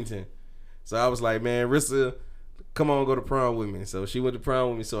 Millington. So I was like, man, Rissa, come on, go to prom with me. So she went to prom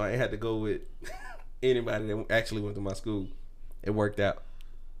with me, so I had to go with anybody that actually went to my school. It worked out.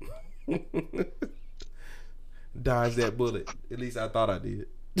 Dodged that bullet. At least I thought I did.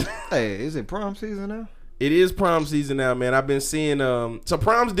 Hey, is it prom season now? It is prom season now, man. I've been seeing so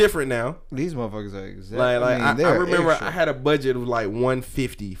prom's different now. These motherfuckers are exactly. I remember I had a budget of like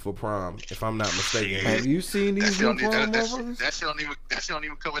 $150 for prom, if I'm not mistaken. Have you seen these new prom motherfuckers? That shit don't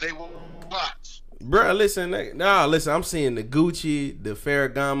even cover their watch. Bro, listen. I'm seeing the Gucci, the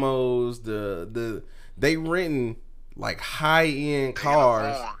Ferragamos, they renting like high end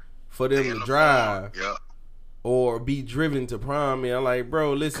cars for them to drive. Yeah. Or be driven to prom. And I'm like,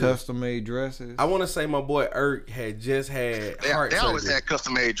 bro, listen. Custom made dresses. I want to say my boy Irk had just had heart They surgery. always had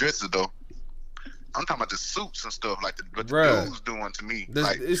custom made dresses though. I'm talking about the suits and stuff like what the dudes doing to me.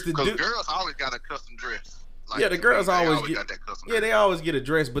 Because girls always got a custom dress. Like, yeah, the girls always got that custom dress. They always get a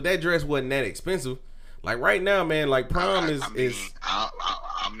dress, but that dress wasn't that expensive. Like right now, man, like prom is. I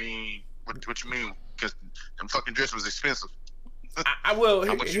mean, what you mean? Because them fucking dress was expensive. Well,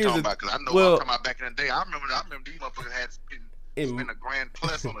 how much you talking about? Because I know I'm talking about back in the day. I remember these motherfuckers had spent $1,000,000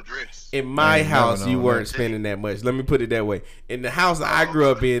 plus on a dress. In my house, you weren't spending that much. Let me put it that way. In the house that I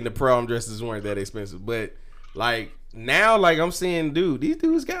grew up in, the prom dresses weren't that expensive. But like now, like I'm seeing, these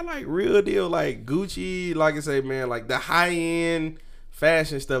dudes got like real deal, like Gucci. Like I say, man, like the high end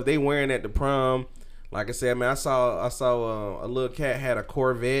fashion stuff they wearing at the prom. Like I said, man, I saw a little cat had a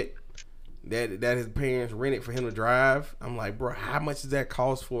Corvette that his parents rented for him to drive. I'm like, bro, how much does that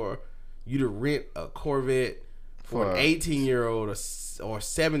cost for you to rent a Corvette for an 18-year-old or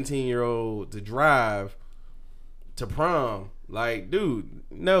 17-year-old to drive to prom? Like, dude,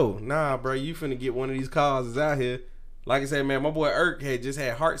 nah, bro, you finna get one of these cars that's out here. Like I said, man, my boy Irk had just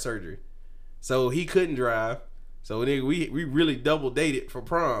had heart surgery, so he couldn't drive. So nigga, we really double dated for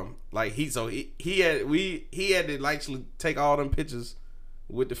prom. Like he had to actually take all them pictures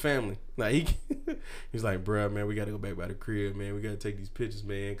with the family. Like he's like, bruh, man, we gotta go back by the crib, man. We gotta take these pictures,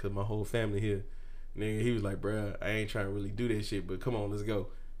 man, cause my whole family here. Nigga, he was like, bruh, I ain't trying to really do that shit, but come on, let's go.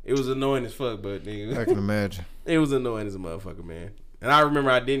 It was annoying as fuck, but nigga, I can imagine. It was annoying as a motherfucker, man. And I remember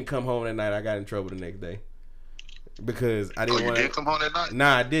I didn't come home that night. I got in trouble the next day because I didn't want to. You didn't come home that night?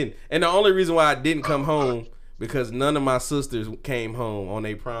 Nah, I didn't. And the only reason why I didn't come home because none of my sisters came home on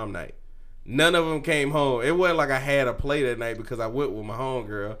their prom night. None of them came home. It wasn't like I had a play that night because I went with my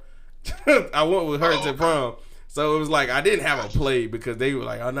homegirl. I went with her to prom. So it was like I didn't have a play because they were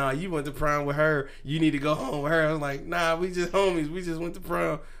like, oh, no, you went to prom with her. You need to go home with her. I was like, nah, we just homies. We just went to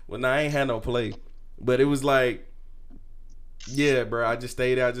prom. Well, nah, I ain't had no play. But it was like, yeah, bro, I just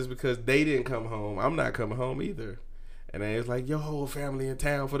stayed out just because they didn't come home. I'm not coming home either. And then it was like, your whole family in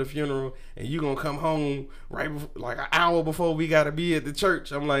town for the funeral, and you gonna come home right before, like an hour before we gotta be at the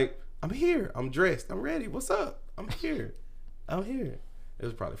church. I'm like, I'm here. I'm dressed. I'm ready. What's up? I'm here. It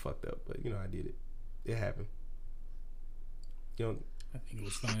was probably fucked up, but I did it. It happened. I think it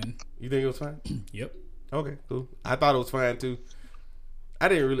was fine. You think it was fine? Yep. Okay, cool. I thought it was fine too. I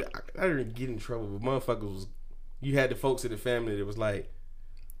didn't get in trouble, but motherfuckers was. You had the folks in the family that was like.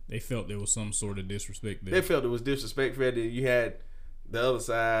 They felt there was some sort of disrespect there. They felt it was disrespectful. You had the other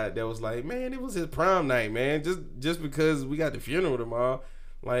side that was like, man, it was his prom night, man. Just because we got the funeral tomorrow.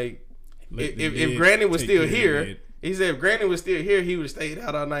 Like, if Granny was still here, he said if Granny was still here, he would have stayed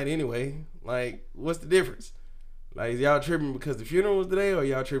out all night anyway. Like, what's the difference? Like, is y'all tripping because the funeral was today, or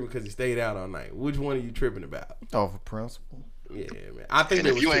y'all tripping because he stayed out all night? Which one are you tripping about? Off of principle. Yeah, man. I think And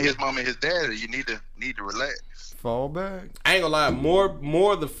if you ain't too. his mom and his dad, you need to relax. Fall back. I ain't gonna lie.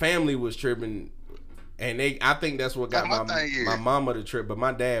 More the family was tripping, and I think that's what got my mama to trip. But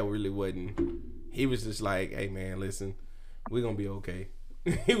my dad really wasn't. He was just like, "Hey man, listen, we gonna be okay."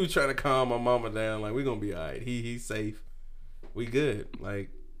 He was trying to calm my mama down. Like, we gonna be all right. He's safe. We good.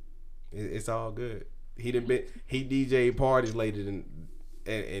 Like, it's all good. He DJ parties later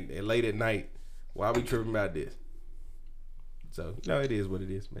and late at night. Why we tripping about this? So, it is what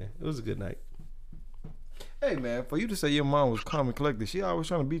it is, man. It was a good night. Hey man, for you to say your mom was calm and collected, she always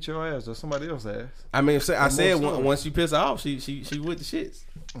trying to beat your ass or somebody else's ass. I mean, I said once you piss her off, she with the shits.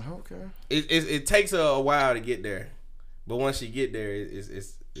 Okay. It takes her a while to get there, but once she get there,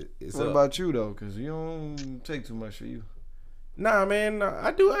 it's what about you though? Because you don't take too much for you. Nah, man,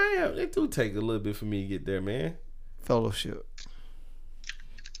 I am. It do take a little bit for me to get there, man. Fellowship.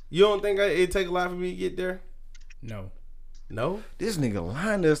 You don't think it take a lot for me to get there? No. This nigga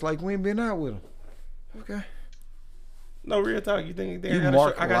lying to us like we ain't been out with him. Okay. No, real talk. You think you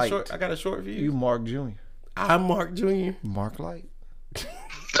Mark Light? I got a short view. You Mark Jr. I'm Mark Jr. Mark Light.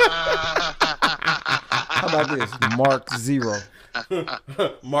 How about this? Mark Zero.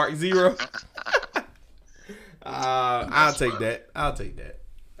 Mark Zero. I'll take that. I'll take it,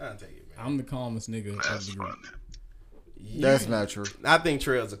 man. I'm the calmest nigga of the group. That's not true. I think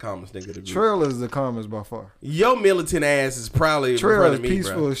Trail's the calmest nigga of the group. Trail is the calmest by far. Your militant ass is probably Trail is me,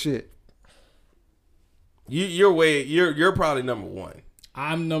 peaceful bro. as shit. You're probably number one.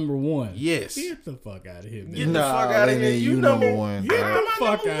 I'm number one. Yes. Get the fuck out of here, man. Get the fuck out of here. You number one. Get the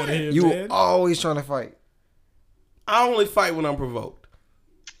fuck out of here, you man. always trying to fight. I only fight when I'm provoked.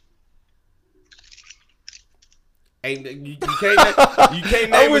 Ain't you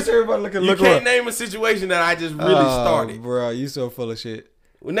can't name I wish everybody you can't name a situation that I just really started. Bro, you so full of shit.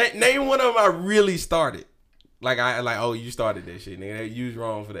 Name one of them I really started. Oh, you started that shit, nigga. You was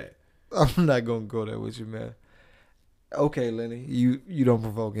wrong for that. I'm not gonna go there with you, man. Okay, Lenny, you don't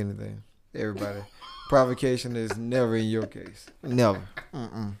provoke anything. Everybody, provocation is never in your case. Never.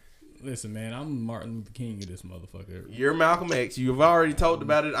 Listen, man, I'm Martin Luther King of this motherfucker. You're Malcolm X. You've already talked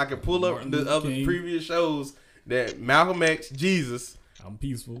about it. I can pull up Martin the Luther other King. previous shows that Malcolm X, Jesus, I'm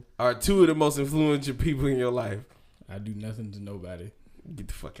peaceful. are two of the most influential people in your life. I do nothing to nobody. Get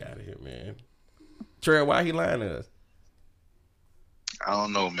the fuck out of here, man. Trey, why he lying to us? I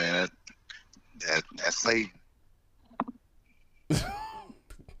don't know, man. That's Satan.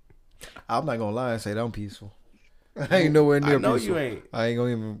 I'm not gonna lie and say that I'm peaceful. I ain't nowhere near peaceful. I know you ain't. I ain't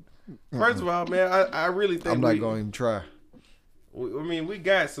gonna even. First of all, man, I really think I'm not gonna even try. I mean, we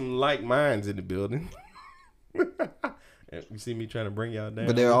got some like minds in the building. You see me trying to bring y'all down,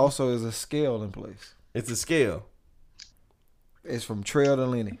 But there also is a scale in place. It's a scale. It's from Trail to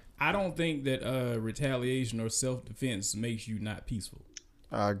Lenny. I don't think that retaliation or self-defense makes you not peaceful.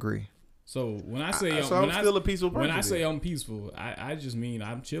 I agree. So when I say I'm still a peaceful person. When I say I'm peaceful, I just mean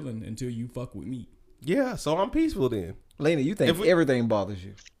I'm chilling until you fuck with me. Yeah, so I'm peaceful then. Lenny, you think everything bothers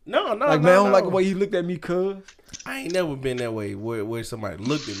you? No. Like, man, I don't like the way you looked at me, cuz. I ain't never been that way where somebody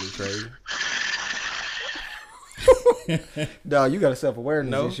looked at me crazy. Dog, you got a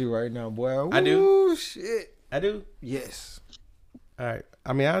self-awareness issue right now, boy. Ooh, I do. Shit. I do. Yes. All right.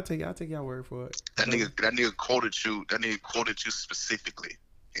 I mean, I'll take y'all word for it. That nigga quoted you. That nigga quoted you specifically,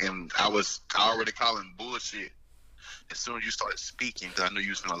 and I already calling bullshit as soon as you started speaking, because I knew you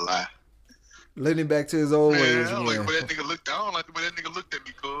was gonna lie. Letting him back to his old ways. I don't like the way that nigga looked. I don't like the way that nigga looked at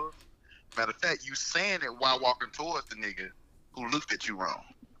me, cuz. Matter of fact, you saying it while walking towards the nigga who looked at you wrong.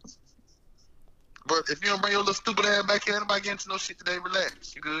 But if you don't bring your little stupid ass back here, anybody getting to no shit today,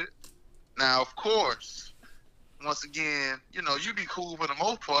 relax. You good? Now, of course, once again, you be cool for the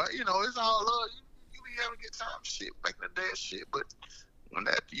most part. It's all love. You be having a good time, shit, back in the day, shit. But when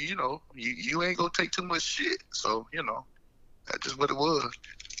that, you ain't gonna take too much shit. So, that's just what it was.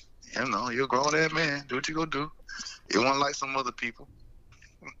 You're a grown ass man. Do what you gonna do. It wasn't like some other people.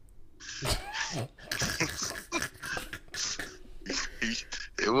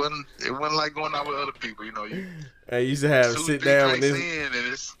 It wasn't like going out with other people. You used to have to sit down with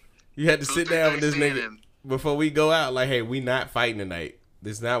this. You had to sit down with this nigga before we go out. Like, hey, we not fighting tonight.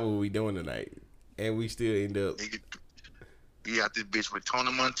 This is not what we doing tonight, and we still end up. We out this bitch with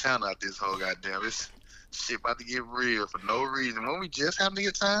Tony Montana out this whole goddamn. It's shit about to get real for no reason. When we just having a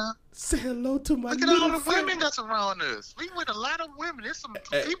good time. Say hello to my. Look at all the women that's around us. We with a lot of women. There's some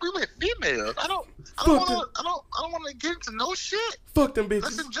people. We with females. I don't want to get into no shit. Fuck them bitches.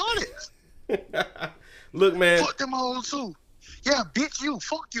 Let's enjoy this. Look, man. Fuck them hoes too. Yeah, bitch, you.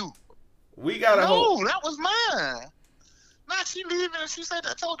 Fuck you. We got a No, that was mine. Now she leaving and she said,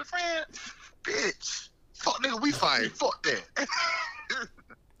 I told the friend, bitch, Fuck nigga, we fighting. Fuck that.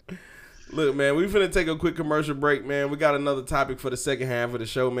 Look, man, we finna take a quick commercial break, man. We got another topic for the second half of the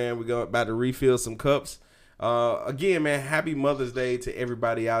show, man. We're about to refill some cups. Again, man, happy Mother's Day to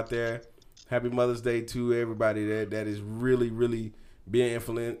everybody out there. Happy Mother's Day to everybody that is really, really being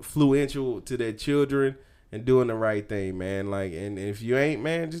influential to their children and doing the right thing, man. Like, and if you ain't,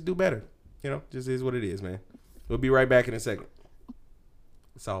 man, just do better. You know, just is what it is, man. We'll be right back in a second.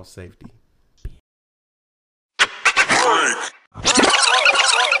 It's all safety.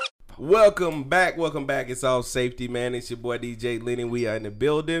 Welcome back. It's all safety, man. It's your boy DJ Lenny. We are in the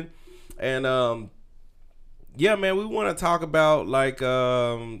building, and yeah, man, we want to talk about like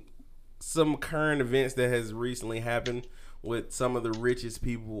some current events that has recently happened with some of the richest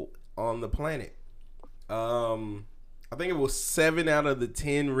people on the planet. I think it was 7 out of the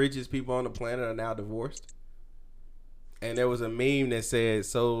 10 richest people on the planet are now divorced, and there was a meme that said,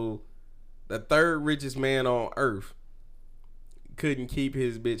 "So the third richest man on earth couldn't keep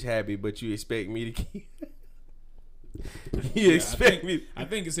his bitch happy, but you expect me to keep." I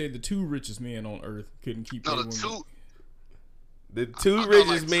think it said the 2 richest men on earth couldn't keep. No, the two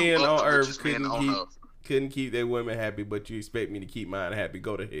richest men on earth couldn't keep their women happy, but you expect me to keep mine happy.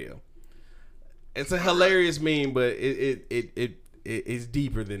 Go to hell. It's a hilarious meme, but it's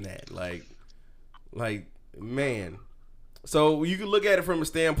deeper than that. Like man. So you can look at it from a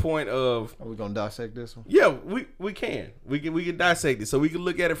standpoint of, are we gonna dissect this one? Yeah, we can dissect it. So we can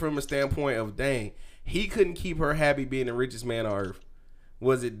look at it from a standpoint of, dang, he couldn't keep her happy being the richest man on earth.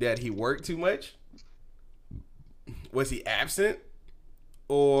 Was it that he worked too much? Was he absent?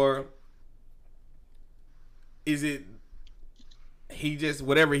 Or is it he just,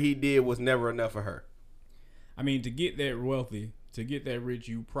 whatever he did was never enough for her? I mean, to get that wealthy, to get that rich,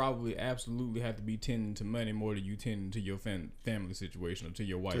 you probably absolutely have to be tending to money more than you tending to your family situation or to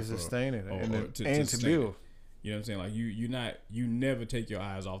your wife. To sustain it and to sustain build. It. You know what I'm saying? Like you never take your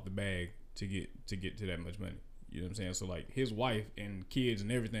eyes off the bag to get to that much money. You know what I'm saying? So like his wife and kids and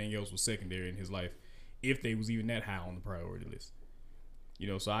everything else was secondary in his life, if they was even that high on the priority list. You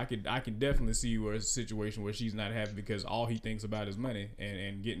know, so I can definitely see where it's a situation where she's not happy because all he thinks about is money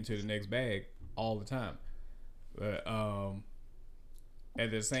and getting to the next bag all the time. But at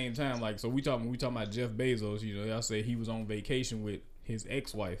the same time, like, so we talking about Jeff Bezos. You know, y'all say he was on vacation with his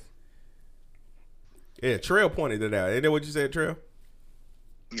ex-wife. Yeah, Trail pointed it out. Ain't that what you said, Trail?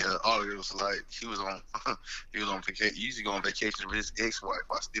 Yeah, all it was like he was on vacation. He usually go on vacation with his ex-wife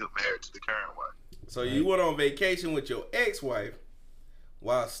while still married to the current wife. So you went on vacation with your ex-wife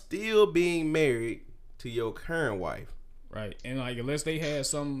while still being married to your current wife. Right. And like, unless they had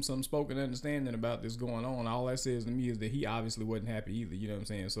some spoken understanding about this going on, all that says to me is that he obviously wasn't happy either. You know what I'm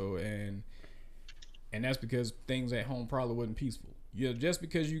saying? So and that's because things at home probably wasn't peaceful. You know, just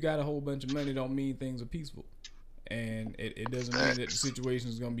because you got a whole bunch of money don't mean things are peaceful. And it doesn't mean that the situation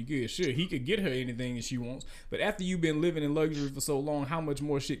is going to be good. Sure, he could get her anything that she wants, but after you've been living in luxury for so long, how much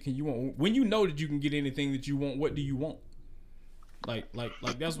more shit can you want? When you know that you can get anything that you want, what do you want? Like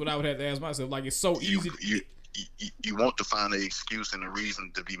that's what I would have to ask myself. Like, it's so easy. You want to find an excuse and a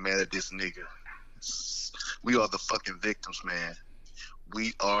reason to be mad at this nigga. We are the fucking victims, man.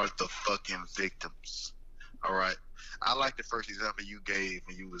 We are the fucking victims. All right. I like the first example you gave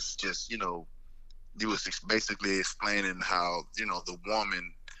when you was just, you was basically explaining how, the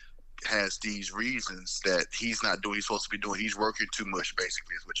woman has these reasons that he's not doing, he's supposed to be doing. He's working too much,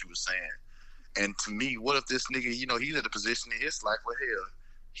 basically, is what you were saying. And to me, what if this nigga, he's at a position in his life where, hell,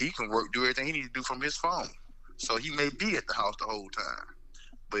 he can do everything he needs to do from his phone. So he may be at the house the whole time.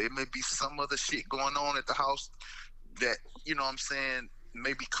 But it may be some other shit going on at the house that,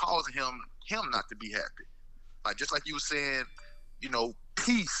 may be causing him not to be happy. Like, just like you were saying,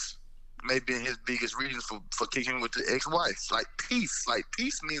 peace may be his biggest reason for kicking with the ex-wife. Like, peace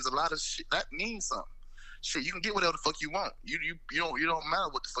means a lot of shit. That means something. Shit, you can get whatever the fuck you want. You don't matter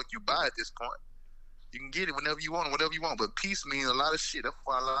what the fuck you buy at this point. You can get it whenever you want, whatever you want. But peace means a lot of shit. That's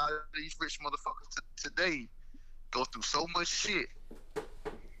why a lot of these rich motherfuckers today go through so much shit.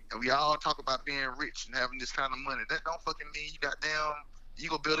 And we all talk about being rich and having this kind of money. That don't fucking mean you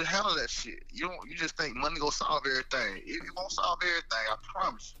gonna build a hell of that shit. You just think money gonna solve everything. It won't solve everything, I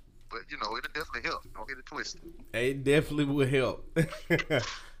promise you. But it'll definitely help. Don't get it twisted. It definitely will help.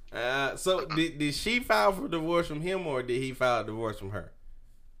 So did she file for divorce from him, or did he file a divorce from her?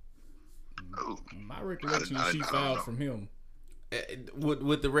 My recollection is she filed from him.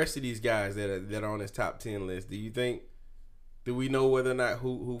 With the rest of these guys that are on his top 10 list, do we know whether or not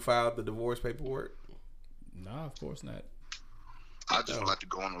who filed the divorce paperwork? Nah, of course not. I just would like to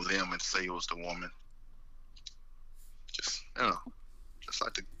go on a limb and say it was the woman. Just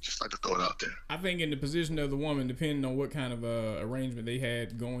Just like to throw it out there. I think in the position of the woman, depending on what kind of arrangement they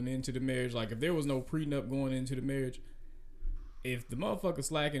had going into the marriage, like if there was no prenup going into the marriage, if the motherfucker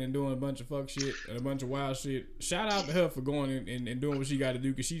slacking and doing a bunch of fuck shit and a bunch of wild shit, shout out to her for going and doing what she got to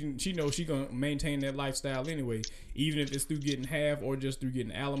do, because she knows she gonna maintain that lifestyle anyway, even if it's through getting half or just through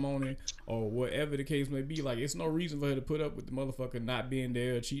getting alimony or whatever the case may be. Like, it's no reason for her to put up with the motherfucker not being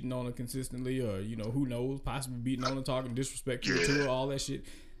there, or cheating on her consistently, or who knows, possibly beating on her, talking disrespectful to her, all that shit.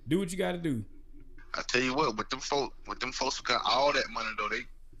 Do what you got to do. I tell you what, with them folks who got all that money though, they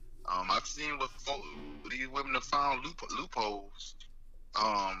I've seen what these women have found loopholes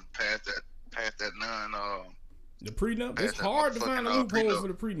past that the prenup. It's hard to find a loophole for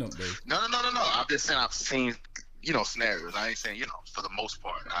the prenup, though. No. I'm just saying I've seen scenarios. I ain't saying for the most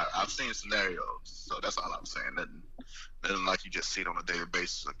part. I've seen scenarios, so that's all I'm saying. Nothing like you just see it on a daily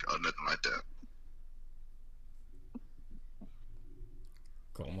basis or nothing like that.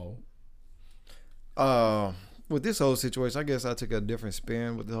 Como. With this whole situation, I guess I took a different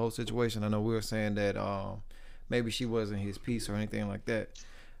spin with the whole situation. I know we were saying that maybe she wasn't his piece or anything like that.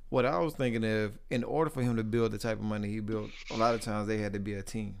 What I was thinking of, in order for him to build the type of money he built, a lot of times they had to be a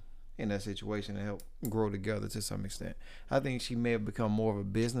team in that situation to help grow together to some extent. I think she may have become more of a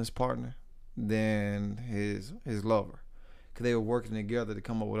business partner than his lover, because they were working together to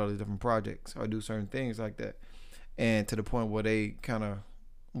come up with all these different projects or do certain things like that, and to the point where they kind of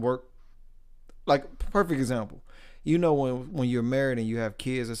work. Like, perfect example, when you're married and you have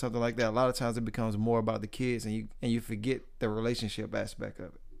kids or something like that, a lot of times it becomes more about the kids, and you forget the relationship aspect of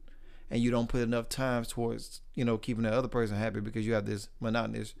it, and you don't put enough time towards keeping the other person happy, because you have this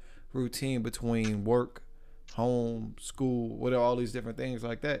monotonous routine between work, home, school, whatever, all these different things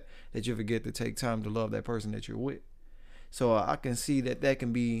like that you forget to take time to love that person that you're with. So I can see that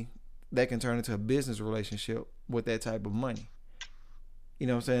can turn into a business relationship with that type of money. You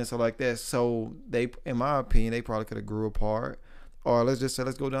know what I'm saying? So like that. So they, in my opinion, they probably could have grew apart. Or let's just say,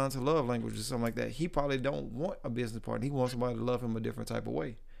 let's go down to love language or something like that. He probably don't want a business partner. He wants somebody to love him a different type of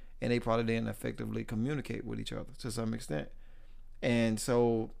way. And they probably didn't effectively communicate with each other to some extent. And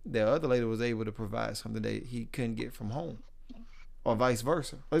so the other lady was able to provide something that he couldn't get from home. Or vice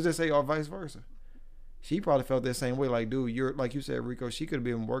versa. Let's just say, or vice versa. She probably felt that same way. Like, dude, you're, like you said, Rico, he could have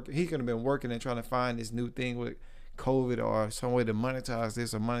been working and trying to find this new thing with COVID or some way to monetize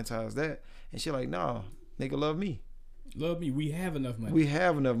this or monetize that, and she like, nah, nigga, love me, we have enough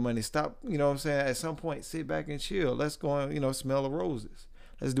money, stop, you know what I'm saying, at some point sit back and chill, let's go and smell the roses,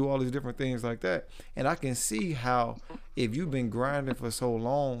 let's do all these different things like that. And I can see how, if you've been grinding for so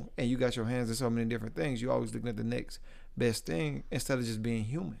long and you got your hands in so many different things, you're always looking at the next best thing instead of just being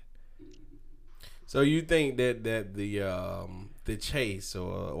human. So you think that the chase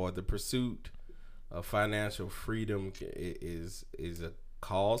or the pursuit of financial freedom is a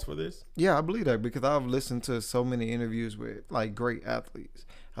cause for this? Yeah, I believe that, because I've listened to so many interviews with like great athletes.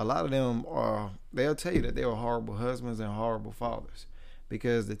 A lot of them they'll tell you that they were horrible husbands and horrible fathers,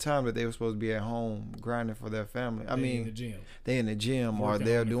 because the time that they were supposed to be at home grinding for their family, they in the gym or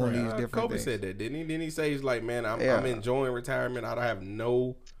they're doing these different Kobe things. said that, didn't he? Didn't he say, he's like, man, I'm enjoying retirement. I don't have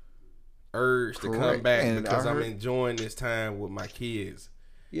no urge to come back because I'm enjoying this time with my kids.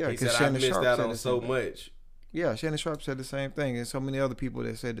 Yeah, he said, I missed out on so much. Yeah, Shannon Sharp said the same thing, and so many other people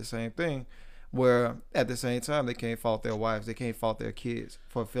that said the same thing, where at the same time they can't fault their wives, they can't fault their kids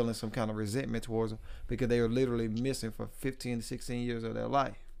for feeling some kind of resentment towards them, because they were literally missing for 15 to 16 years of their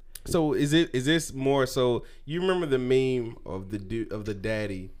life. So is this more so? You remember the meme of the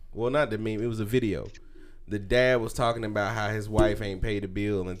daddy? Well, not the meme. It was a video. The dad was talking about how his wife ain't paid a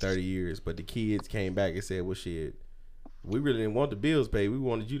bill in 30 years, but the kids came back and said, "Well, shit, we really didn't want the bills paid. We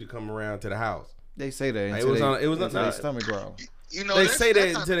wanted you to come around to the house." They say that it was on their stomach growling. They say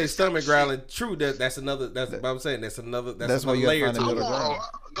that until their stomach growling. True, that's another. That's what I'm saying. That's another layer to it.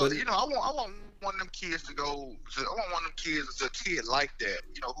 I want one of them kids to go. I want one of them kids as a kid like that.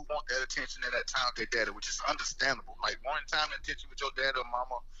 Who want that attention and that time with their daddy, which is understandable. Like wanting time and attention with your dad or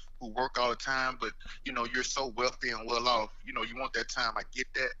mama who work all the time, but you're so wealthy and well off. You want that time. I get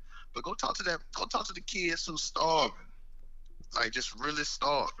that, but go talk to the kids who's starving, like just really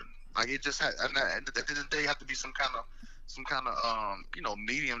starving. Like it just had, at the end of the day, have to be some kind of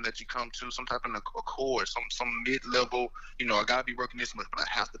medium that you come to, some type of accord, some mid-level. I gotta be working this much, but I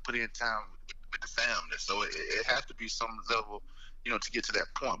have to put in time with the family. So it has to be some level, to get to that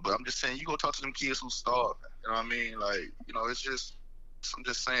point. But I'm just saying, you go talk to them kids who starve. You know what I mean? Like, it's just. I'm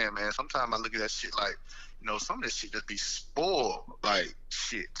just saying, man. Sometimes I look at that shit like, some of this shit just be spoiled like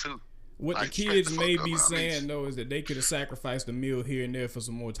shit too. What Like, the kids shut the may fuck be up. I mean, saying though is that they could have sacrificed a meal here and there for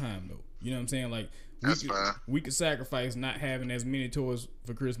some more time though. You know what I'm saying? Like That's fine. we could sacrifice not having as many toys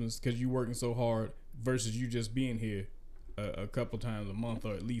for Christmas because you working so hard versus you just being here a couple times a month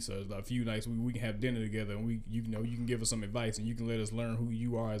or at least a few nights. We can have dinner together and you can give us some advice and you can let us learn who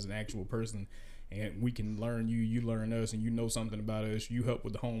you are as an actual person. And we can learn you learn us, and you know something about us. You help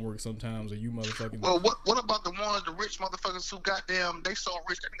with the homework sometimes, or you motherfucking. Well, what about the ones, the rich motherfuckers who goddamn, they so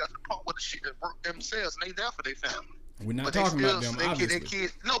rich they got to the point where the shit that work themselves and they there for their family. We're not But talking they about still, them, obviously. They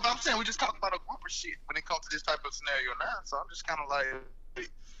kids. No, but I'm saying we just talking about a group of shit when it comes to this type of scenario now. So I'm just kind of like,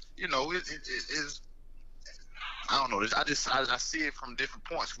 you know, it is. I don't know. I see it from different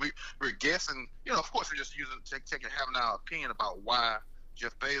points. We're guessing. You know, of course, we're just having our opinion about why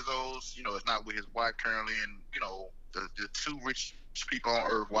Jeff Bezos, you know, is not with his wife currently, and you know, the two rich people on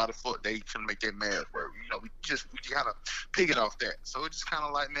earth, why the fuck they couldn't make their marriage work? You know, we gotta pick it off that. So it's just kind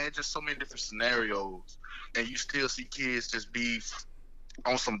of like, man, just so many different scenarios, and you still see kids just be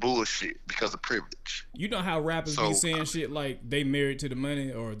on some bullshit because of privilege. You know how rappers be saying shit like they married to the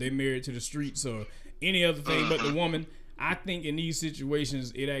money or they married to the streets or any other thing but the woman. I think in these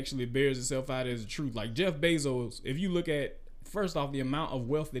situations, it actually bears itself out as the truth. Like Jeff Bezos, if you look at first off the amount of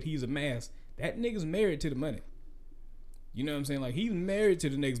wealth that he's amassed, that nigga's married to the money. You know what I'm saying? Like he's married to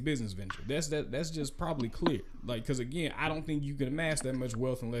the next business venture. That's just probably clear. Like, because again, I don't think you can amass that much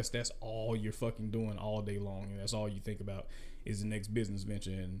wealth unless that's all you're fucking doing all day long, and that's all you think about is the next business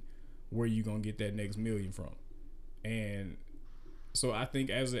venture and where you gonna get that next million from. And so I think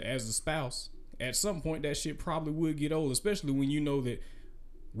as a spouse, at some point that shit probably would get old, especially when you know that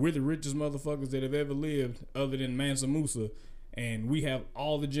we're the richest motherfuckers that have ever lived, other than Mansa Musa. And we have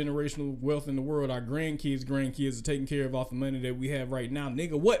all the generational wealth in the world. Our grandkids are taking care of off the money that we have right now.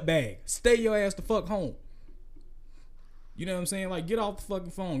 Nigga, what bag? Stay your ass the fuck home. You know what I'm saying? Like, get off the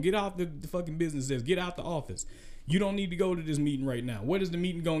fucking phone. Get off the fucking business desk. Get out the office. You don't need to go to this meeting right now. What is the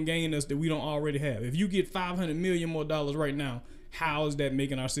meeting gonna gain us that we don't already have? If you get $500 million more right now, how is that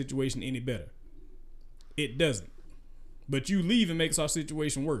making our situation any better? It doesn't. But you leaving makes our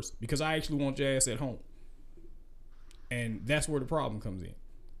situation worse because I actually want your ass at home. And that's where the problem comes in.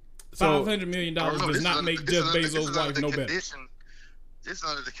 $500 million does not make Jeff Bezos' wife no better. This is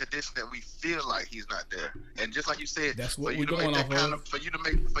under the condition that we feel like he's not there. And just like you said, that's what we're going off of. For you to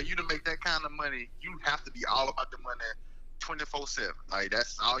make that kind of money, you have to be all about the money 24/7. Like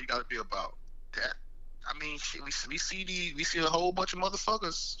that's all you got to be about. That I mean, shit, we see a whole bunch of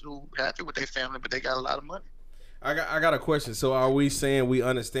motherfuckers who happy with their family, but they got a lot of money. I got a question. So are we saying we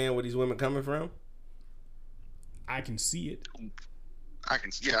understand where these women coming from? I can see it. I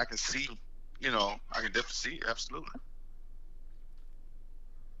can see. You know, I can definitely see it. Absolutely.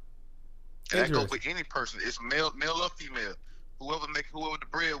 And that goes with any person. It's male or female. Whoever the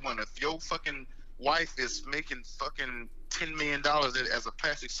breadwinner. If your fucking wife is making fucking $10 million as a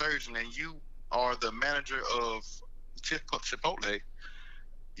plastic surgeon, and you are the manager of Chipotle,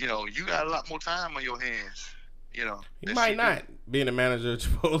 you know, you got a lot more time on your hands. You know, he might not being a manager of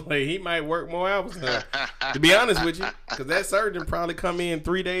Chipotle. He might work more hours. To be honest with you, because that surgeon probably come in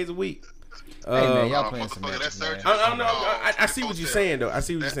 3 days a week. Hey man, y'all playing some matches, man. I see what you're saying though. I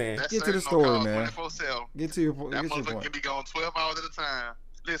see what you're saying. Get to the story, man. Get to your point. That motherfucker can be gone 12 hours at a time.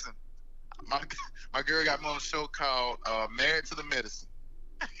 Listen, my girl got me on a show called Married to the Medicine.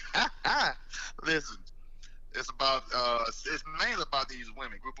 Listen. It's about it's mainly about these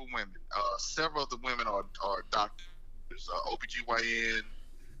women, group of women. Several of the women are doctors, OBGYN,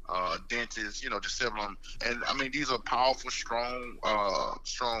 dentists, you know, just several of them. And I mean, these are powerful,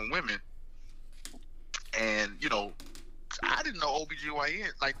 strong women. And you know, I didn't know OBGYN,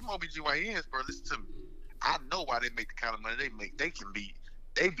 like them OBGYNs, bro. Listen to me. I know why they make the kind of money they make. They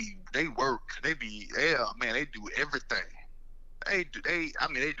work. They do everything. They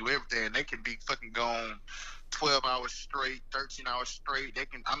do everything. They can be fucking gone 12 hours straight, 13 hours straight. They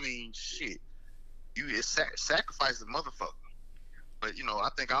can, shit. It's sacrifice a motherfucker. But you know, I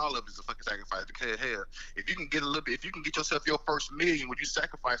think all of it is a fucking sacrifice. Because hell, if you can get yourself your first million, would you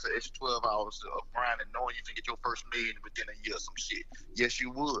sacrifice an extra 12 hours of grinding, knowing you can get your first million within a year or some shit? Yes, you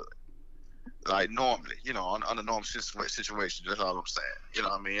would. Like normally, you know, under normal situations. That's all I'm saying. You know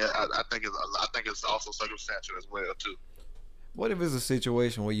what I mean? I think it's also circumstantial as well too. What if it's a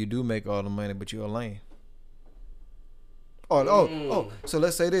situation where you do make all the money, but you're a lame? So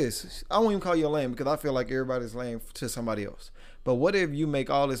let's say this. I won't even call you a lame because I feel like everybody's lame to somebody else. But what if you make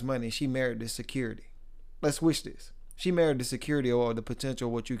all this money, she married the security? Let's switch this. She married the security or the potential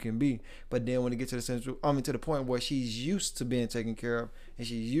of what you can be. But then when it gets to the point where she's used to being taken care of and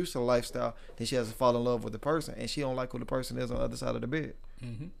she's used to the lifestyle, then she has to fall in love with the person and she don't like who the person is on the other side of the bed.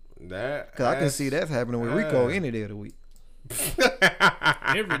 Mm-hmm. Because I can see that happening with Rico any day of the week.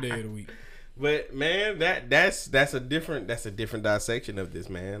 Every day of the week. But man, that's a different dissection of this,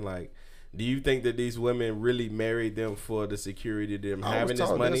 man. Like, do you think that these women really married them for the security of them having this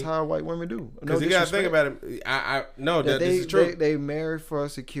money? That's how white women do. Because you gotta think about it. I know that this is true. They married for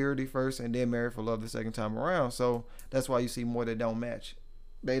security first, and then married for love the second time around. So that's why you see more that don't match.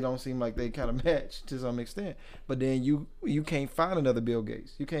 They don't seem like they kind of match to some extent. But then you can't find another Bill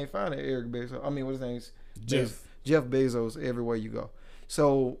Gates. You can't find an Eric Bezos. I mean, what's his name? Jeff Bezos everywhere you go.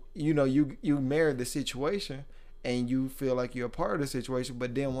 So, you know, you married the situation and you feel like you're a part of the situation,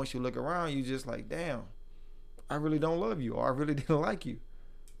 but then once you look around, you just like, damn, I really don't love you, or I really didn't like you.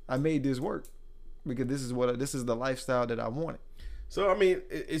 I made this work because this is the lifestyle that I wanted. So I mean,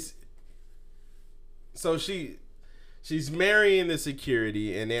 she's marrying the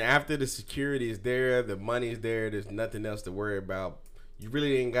security, and then after the security is there, the money's there, there's nothing else to worry about. You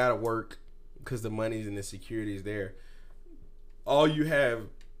really ain't gotta work because the money's and the security is there. All you have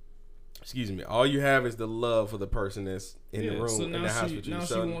is the love for the person that's in the room, so in the house with you. Now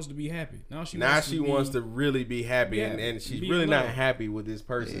she wants to be happy. Now she wants to really be happy, and she's really not happy with this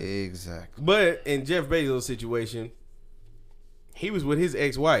person. Exactly. But in Jeff Bezos' situation, he was with his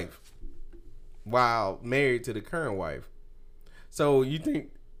ex-wife while married to the current wife. So you think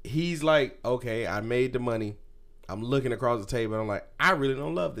he's like, okay, I made the money. I'm looking across the table and I'm like, I really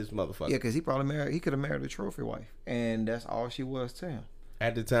don't love this motherfucker. Yeah, because he could have married a trophy wife, and that's all she was to him.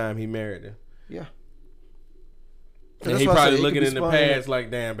 At the time he married her. Yeah. And he probably looking in the past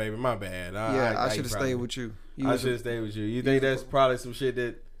like, damn, baby, my bad. I should have stayed with you. I should have stayed with you. You think that's probably some shit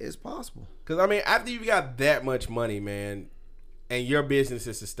that... It's possible. Because, I mean, after you got that much money, man, and your business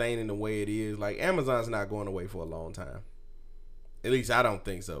is sustaining the way it is, like, Amazon's not going away for a long time. At least I don't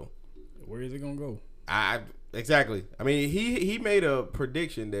think so. Where is it going to go? Exactly. I mean, he made a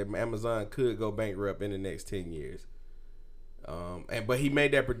prediction that Amazon could go bankrupt in the next 10 years. But he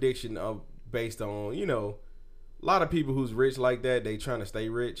made that prediction based on, you know, a lot of people who's rich like that, they trying to stay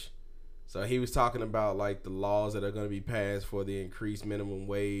rich. So he was talking about like the laws that are going to be passed for the increased minimum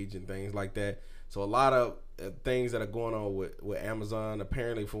wage and things like that. So a lot of things that are going on with Amazon,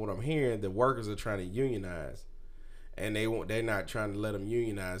 apparently from what I'm hearing, the workers are trying to unionize. And they're not trying to let them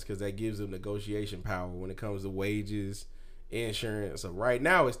unionize because that gives them negotiation power when it comes to wages, insurance. So right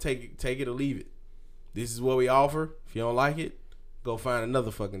now it's take it or leave it. This is what we offer. If you don't like it, go find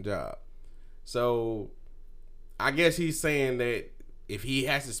another fucking job. So I guess he's saying that if he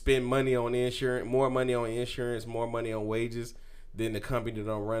has to spend money on insurance, more money on wages, then the company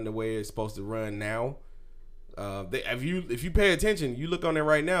don't run the way it's supposed to run now. If you pay attention, you look on there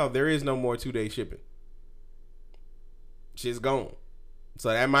right now, there is no more 2-day shipping. Shit's gone. So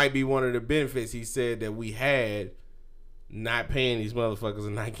that might be one of the benefits he said that we had, not paying these motherfuckers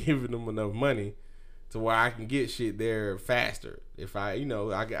and not giving them enough money to where I can get shit there faster. If I can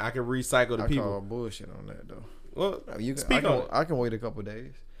recycle the people. I call bullshit on that though. Well, I can wait a couple of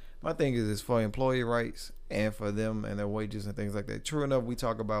days. My thing is for employee rights and for them and their wages and things like that. True enough, we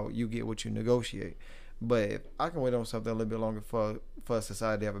talk about you get what you negotiate. But if I can wait on something a little bit longer for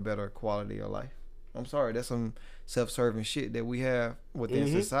society to have a better quality of life. I'm sorry, that's some self-serving shit that we have within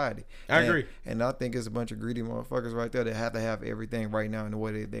society. I agree. And I think it's a bunch of greedy motherfuckers right there that have to have everything right now in the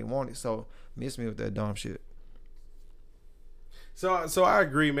way they want it. So miss me with that dumb shit. So I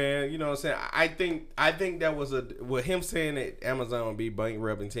agree, man. You know what I'm saying? I think that was with him saying that Amazon would be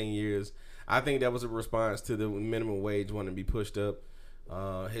bankrupt in 10 years. I think that was a response to the minimum wage wanting to be pushed up.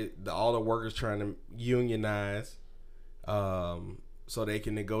 All the workers trying to unionize. So they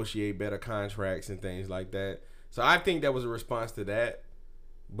can negotiate better contracts and things like that. So I think that was a response to that.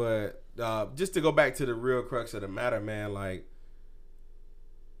 But just to go back to the real crux of the matter, man, like,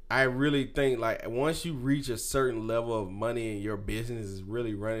 I really think, like, once you reach a certain level of money and your business is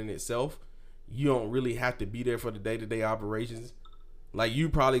really running itself, you don't really have to be there for the day-to-day operations. Like, you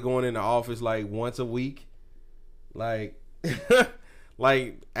probably going in the office, like, once a week. Like,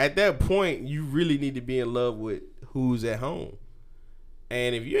 like, at that point, you really need to be in love with who's at home.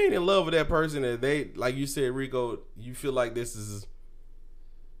 And if you ain't in love with that person, and they, like you said, Rico, you feel like this is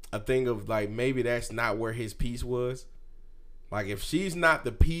a thing of, like, maybe that's not where his peace was. Like, if she's not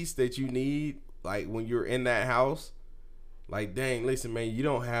the peace that you need, like, when you're in that house, like, dang, listen, man, you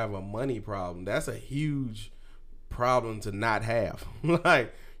don't have a money problem. That's a huge problem to not have.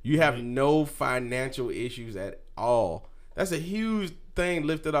 Like, you have no financial issues at all. That's a huge thing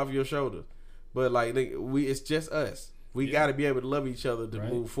lifted off your shoulders. But, like, it's just us. We got to be able to love each other to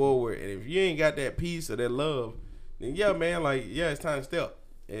move forward. And if you ain't got that peace or that love, then yeah, man, like, yeah, it's time to step.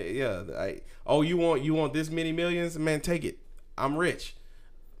 Yeah, like, oh, you want this many millions? Man, take it. I'm rich.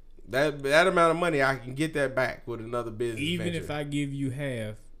 That amount of money, I can get that back with another business. Even venture. if I give you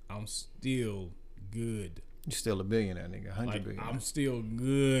half, I'm still good. You're still a billionaire, nigga. 100 Like billion. I'm still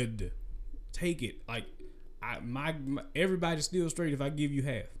good. Take it. Like my everybody's still straight if I give you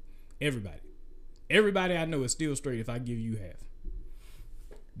half. Everybody I know is still straight if I give you half.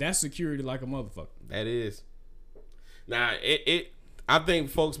 That's security like a motherfucker. That is. Now I think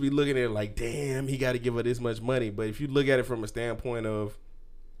folks be looking at it like, damn, he got to give her this much money. But if you look at it from a standpoint of,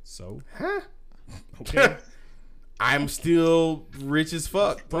 So, okay, I'm still rich as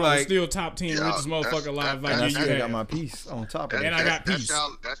fuck. bro, like, I'm still top 10 richest motherfucker alive. If I And I give you still got half. my piece on top of And it. I got peace.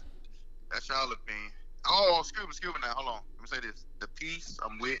 That's y'all opinion. Oh, excuse me now. Hold on. Let me say this. The peace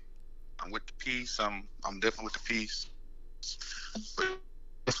I'm with the peace. I'm definitely with the peace. But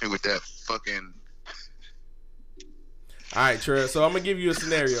me with that fucking. all right, Trail. So I'm gonna give you a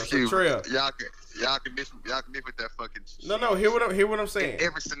scenario. So Trail, y'all can miss with that fucking. no, hear what I'm saying.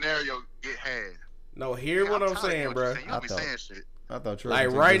 Every scenario get had. No, hear what I'm saying, bro. You don't be saying shit. I thought Trey Like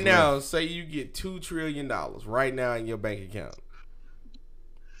was right just now, say you get $2 trillion right now in your bank account.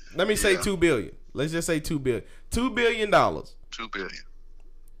 Let me say 2 billion. Let's just say 2 billion. $2 billion. 2 billion.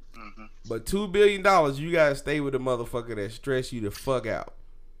 Mm-hmm. But $2 billion, you gotta stay with a motherfucker that stress you the fuck out.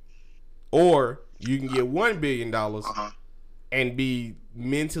 Or you can get $1 billion and be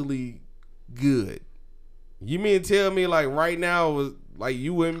mentally good. You mean tell me like right now was like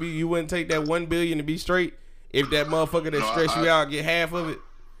you wouldn't take that $1 billion to be straight if that motherfucker that stress you out get half of it?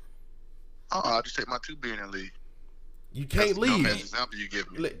 I'll just take my 2 billion and leave. You can't That's leave. the example you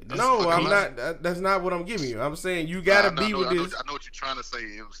give me. No, I'm not. That's not what I'm giving you. I'm saying you gotta be with this. I know what you're trying to say.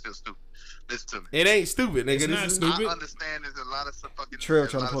 It was still stupid. Listen to me. It ain't stupid, nigga. It's not This is stupid. I understand there's a lot of fucking. Trail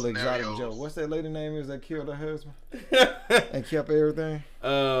there's a trying to lot pull of an exotic scenarios. joke. What's that lady name is that killed her husband and kept everything?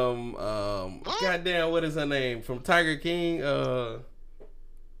 Goddamn, what is her name from Tiger King?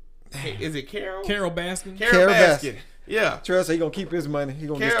 Is it Carol? Carol Baskin. Carol Baskin. Baskin. Yeah. Trail said he gonna keep his money. He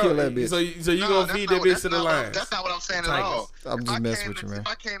gonna just Carol, kill that bitch. So you No, gonna that's feed not that what- bitch that's to the not what- lions? That's not what I'm saying at Tigers. all. I'm If just I messing came with you, into- man. If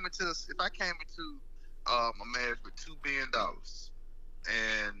I came into a marriage with $2 billion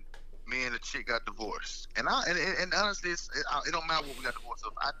and me and the chick got divorced, and honestly, it don't matter what we got divorced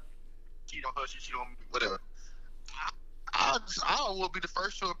of. I cheat on her, she cheat on me, whatever. I will be the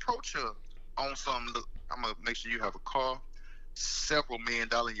first to approach her on something. Look, I'm gonna make sure you have a car, several $1 million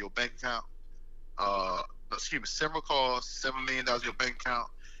in your bank account. Several cars, $7 million in your bank account,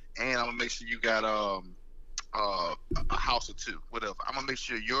 and I'm gonna make sure you got a house or two, whatever. I'm gonna make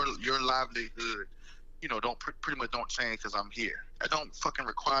sure your livelihood, don't pretty much don't change because I'm here. I don't fucking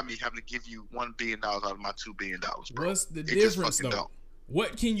require me having to give you $1 billion out of my $2 billion, bro. What's the It just difference fucking though? don't.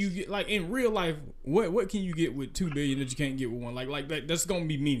 What can you get like in real life? What can you get with $2 billion that you can't get with one? Like that's gonna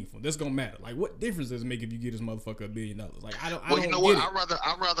be meaningful. That's gonna matter. Like what difference does it make if you get this motherfucker $1 billion? Like I don't. Well, I you don't know get what? it.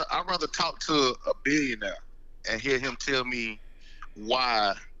 I'd rather talk to a billionaire and hear him tell me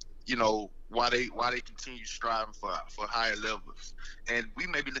why they continue striving for higher levels. And we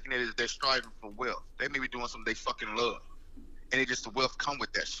may be looking at it as they're striving for wealth. They may be doing something they fucking love, and it just the wealth come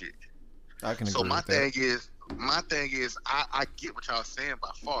with that shit. I can agree So my with that. thing is, I get what y'all saying by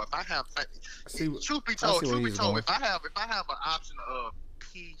far. If I have, truth be I told, see where he's going. if I have an option of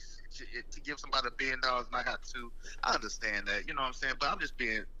peace to give somebody $1 billion and I got two, I understand that. You know what I'm saying? But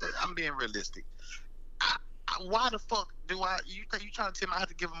I'm being realistic. Why the fuck you trying to tell me I have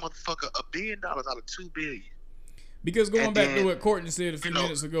to give a motherfucker $1 billion out of $2 billion? Because going And back to then, what Courtney said a few you know-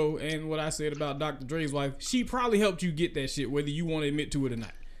 minutes ago, and what I said about Dr. Dre's wife, she probably helped you get that shit, whether you want to admit to it or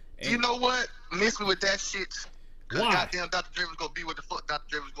not. And You know what? Miss me with that shit. 'Cause Why? goddamn Dr. Dre was gonna be what the fuck Dr.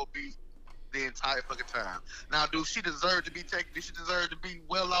 Dre was gonna be the entire fucking time. Now, do she deserve to be taken? Does she deserve to be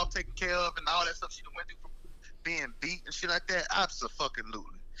well off, taken care of, and all that stuff she went through from being beat and shit like that? Absolutely.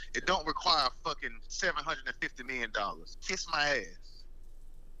 It don't require fucking $750 million. Kiss my ass.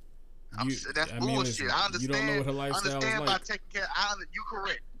 That's bullshit. listen, I understand. you don't know what her lifestyle is understand like. by taking care. You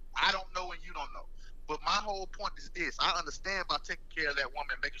correct. I don't know and you don't know. But my whole point is this: I understand by taking care of that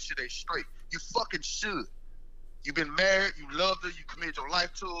woman, making sure they straight. You fucking should. You've been married, you loved her, you committed your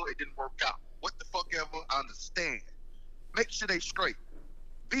life to her, it didn't work out. What the fuck ever? I understand. Make sure they straight.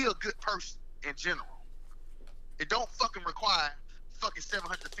 Be a good person in general. It don't fucking require fucking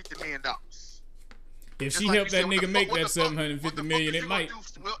 $750 million. if Just she like helped you that said, what nigga the make fuck- that what the fuck- $750 what the million, fuck it you might. gonna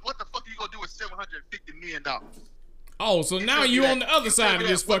do- What the fuck are you gonna do with $750 million? Oh, so now tell me you that- on the other you side tell of me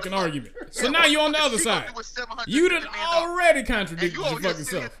this that, what fucking the fuck? argument. So Yeah, now what you on the is other she gonna side. do with $750 You done million? already And contradicted you your over here fucking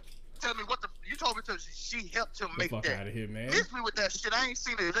sitting self. here tell me what the you told me she helped him The make fuck that. out of here, man. Miss me with that shit. I ain't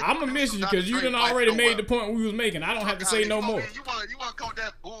seen it. I'm gonna miss you because you done already made the point we was making. I don't have to say no more. You wanna come with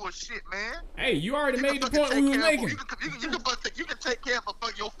that bullshit, man? Hey, you already You made the can point fucking we was take care of- making. You can take care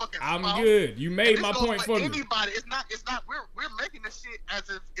of your fucking I'm spouse. good. You made And my this goes point for me. anybody. It's not. We're making this shit as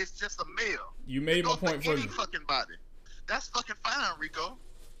if it's just a male. You made It my goes point for any me. fucking body. That's fucking fine, Rico.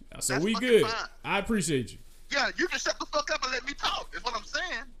 So That's we fucking good. fine. I appreciate you. Yeah, you can shut the fuck up and let me talk. Is what I'm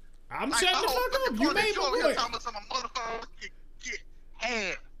saying. I'm Like, shutting my the whole fuck fucking up. You point is made you over here my talking point. about some motherfuckers get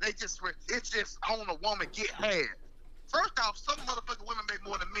had. It's just on a woman get had. First off, some motherfucking women make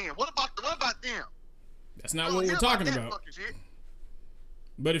more than men. What about them? That's not I don't what hear we're talking that about. fucking shit.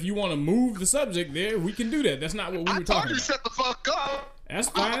 But if you want to move the subject there, we can do that. That's not what we I were told talking you to about. shut the fuck up. That's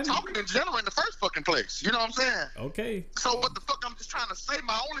I'm fine. talking in general in the first fucking place. You know what I'm saying? Okay. So what the fuck I'm just trying to say,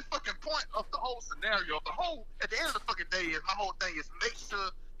 my only fucking point of the whole scenario, at the end of the fucking day is, my whole thing is make sure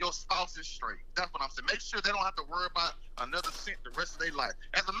your spouse is straight. That's what I'm saying. Make sure they don't have to worry about another cent the rest of their life.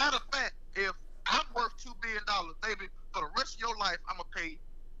 As a matter of fact, if I'm worth $2 billion, baby, for the rest of your life, I'm going to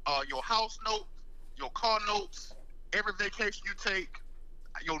pay your house note, your car notes, every vacation you take,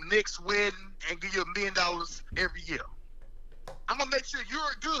 your next wedding, and give you $1 million every year. I'm going to make sure you're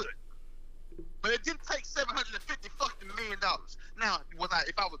good. But it didn't take $750 fucking million. Now,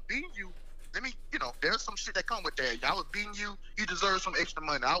 if I was beating you, there's some shit that come with that. I was beating you, you deserve some extra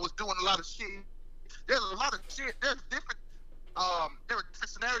money. I was doing a lot of shit. There's a lot of shit. There are different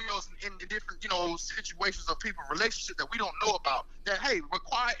scenarios in different, situations of people, relationships that we don't know about that, hey,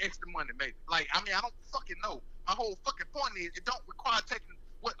 require extra money, maybe. Like, I don't fucking know. My whole fucking point is it don't require taking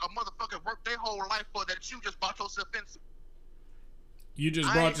what a motherfucker worked their whole life for that you just bought yourself into. You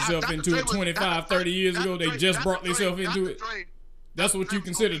just brought yourself into it 25, 30 years ago. They just brought themselves into it. That's what you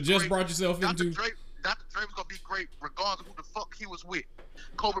consider just brought yourself into? Dr. Dre was going to be great regardless of who the fuck he was with.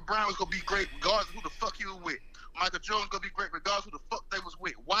 Kobe Bryant was going to be great regardless of who the fuck he was with. Michael Jordan gonna be great regardless of who the fuck they was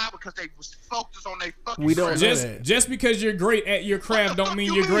with. Why? Because they was focused on their fucking. We don't know that. Just because you're great at your craft don't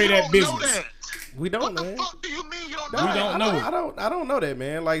mean you're great at business. We don't, What man. the fuck do you mean you don't We know that? don't know. I don't know that,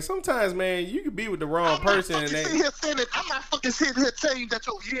 man. Like sometimes, man, you could be with the wrong person and I'm not fucking sitting here telling you that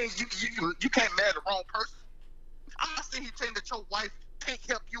you can't marry the wrong person. I'm not sitting here telling you that your wife can't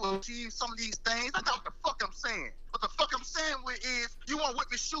help you achieve some of these things. That's not what the fuck I'm saying. What the fuck I'm saying is you want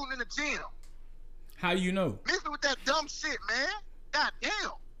with me shooting in the gym. How do you know? Miss me with that dumb shit, man. God damn.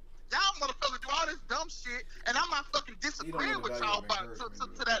 Y'all motherfuckers do all this dumb shit, and I'm not fucking disagreeing with y'all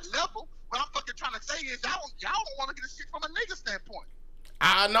to that level. What I'm fucking trying to say is y'all don't want to get a shit from a nigga standpoint.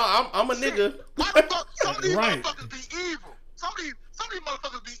 I know I'm a nigga. Why the fuck some of these Right. motherfuckers be evil? Some of these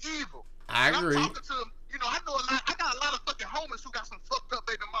motherfuckers be evil. I And agree. I'm talking to, I know a lot. I got a lot of fucking homies who got some fucked up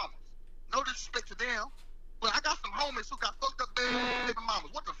baby mamas. No disrespect to them, but I got some homies who got fucked up baby mamas.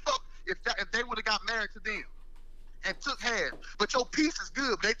 What the fuck if they would have got married to them and took half? But your piece is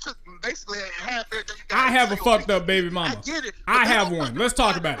good. But they took basically half everything you got. I have a So fucked up baby I mama. get it. I but they have don't one. fucking Let's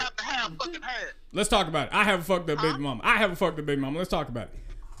talk require about you it. have to have fucking half. Let's talk about it. I have a fucked up baby mama. I have a fucked up baby mama. Let's talk about it.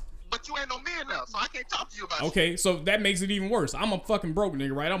 But you ain't no man now, so I can't talk to you about it. Okay, so that makes it even worse. I'm a fucking broke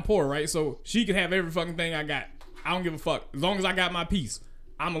nigga, right? I'm poor, right? So she can have every fucking thing I got. I don't give a fuck. As long as I got my peace,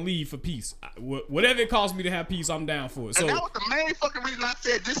 I'ma leave for peace. Whatever it costs me to have peace, I'm down for it. So And that was the main fucking reason I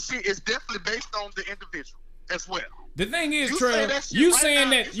said this shit is definitely based on the individual as well. the thing is, You say that Trev, shit you right saying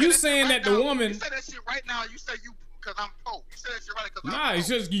now, that you saying that the woman. You say that shit right now. You say you because I'm poor. You say that shit right because Nah, I'm it's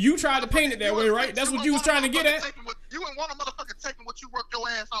poor. just you tried to paint it that way, right? That's what you was trying to get at. You wouldn't want a motherfucker taking what you worked your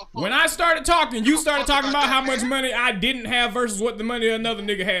ass off for. When I started talking, you started talking about how much money I didn't have versus what the money another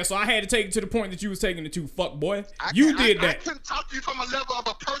nigga had. So I had to take it to the point that you was taking it to. Fuck boy, you did I that. couldn't talk to you from a level of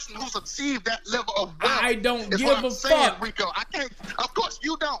a person who's achieved that level of wealth. I don't is give what I'm a saying, fuck. Rico. I can't. Of course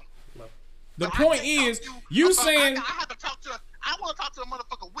you don't. The But I point can't is, talk to you about- saying I have to talk to. I want to talk to a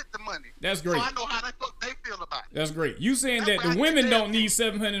motherfucker with the money. That's great. So I know how they feel about it. That's great. You saying that That's why the I women get don't that. need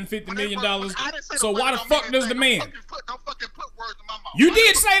 $750 million. I didn't say So the why women the fuck don't does the mean man? anything. Don't fucking put words in my mouth. You Why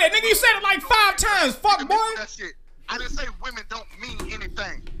did the say that, nigga. You said it like 5 times. Fuck Nigga, boy. that shit. I didn't say women don't mean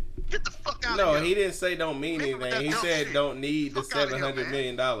anything. Get the fuck out No, of here. he didn't say don't mean Nigga with anything. that He dumb said shit. don't need the Fuck outta here, $700 man.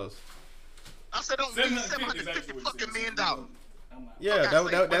 million. I said don't need $750 fucking million dollars. Yeah, Fuck, I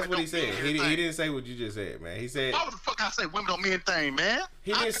say that's women what he don't said. mean He anything. didn't say what you just said, man. He said Why the fuck I say women don't mean anything, man?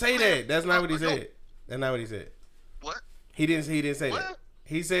 he didn't say that. That's not what he said. That's not what he said. What? He didn't say that. What?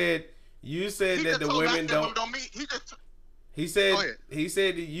 He said you said He that just the told me I women said don't. mean. He just. He Go said ahead.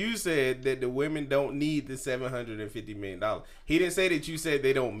 that you said that the women don't need the $750 million. He didn't say that you said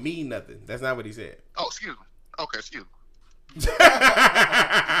they don't mean nothing. That's not what he said. Oh, excuse me. Okay, excuse me.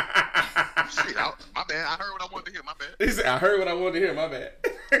 Shit, my bad. I heard what I wanted to hear. My bad. He said, I heard what I wanted to hear. My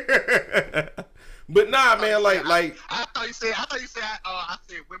bad. But nah, man, like I thought you said. I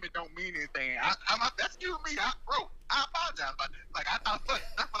said women don't mean anything. Excuse me, bro. I apologize about that. Like I thought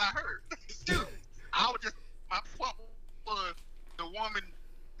that's what I heard. Excuse me. I was just my point was the woman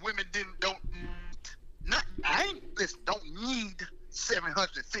women don't need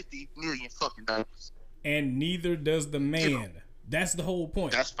 $750 million fucking dollars. And neither does the man. You know, that's the whole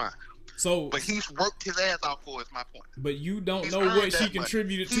point. That's fine. So, but he's worked his ass off for. Is my point. But you don't He's know what she money.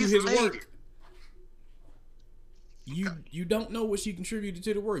 contributed to He's his made work. it. You don't know what she contributed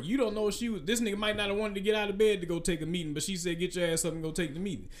to the work. You don't know if she was. This nigga might not have wanted to get out of bed to go take a meeting, but she said, "Get your ass up and go take the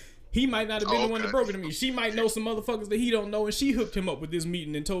meeting." He might not have been the one that broke it to me. She might know some motherfuckers that he don't know, and she hooked him up with this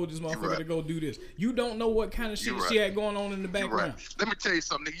meeting and told this motherfucker to go do this. You don't know what kind of shit she had going on in the background. Let me tell you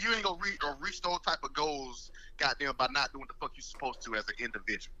something. You ain't gonna reach those type of goals, goddamn, by not doing the fuck you supposed to as an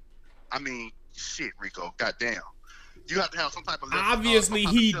individual. I mean, shit, Rico, goddamn. You have to have some type of obviously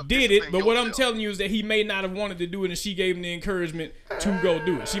he did it, but what I'm telling you is that he may not have wanted to do it, and she gave him the encouragement to go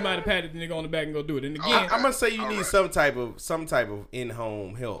do it. She might have patted the nigga on the back and go do it. And again, I'm gonna say you need some type of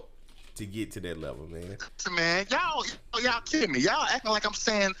in-home help to get to that level, man. Man, y'all kidding me? Y'all acting like I'm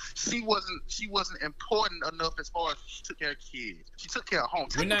saying she wasn't important enough as far as she took care of kids. She took care of home.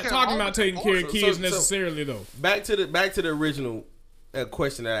 We're not talking about taking care of kids necessarily, though. Back to the original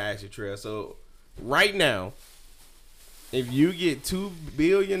question that I asked you, Trey. So right now, if you get $2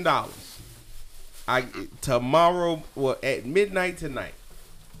 billion, tomorrow, well, at midnight tonight,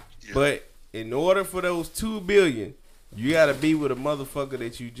 but in order for those $2 billion, you gotta be with a motherfucker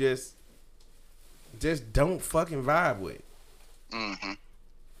that you just don't fucking vibe with.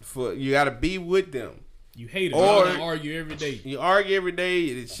 Mm-hmm. You gotta be with them. You hate it. Or you argue every day. You argue every day.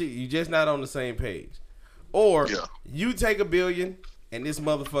 You just not on the same page. Or you take $1 billion and this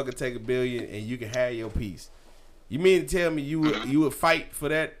motherfucker take $1 billion and you can have your piece. You mean to tell me you would fight for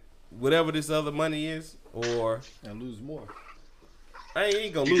that, whatever this other money is, or and lose more? I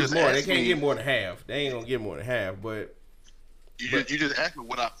ain't gonna lose more. They can't get more than half. They ain't gonna get more than half. But you just asked me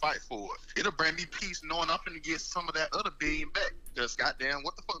what I fight for. It'll bring me peace knowing I'm finna get some of that other $1 billion back. Just goddamn,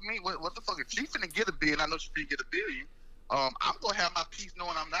 what the fuck mean? What the fuck? If she finna get $1 billion, I know she finna get $1 billion. I'm gonna have my peace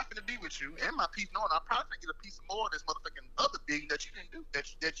knowing I'm not gonna be with you, and my peace knowing I'm probably gonna get a piece of more of this motherfucking other $1 billion that you didn't do,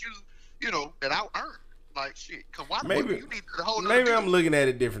 that I earned. Like shit, cause why maybe you need the whole. Maybe I'm looking at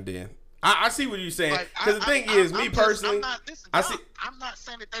it different then. I see what you're saying. Because the thing is, me personally, I'm not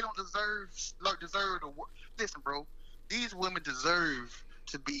saying that they don't deserve the work. Listen, bro, these women deserve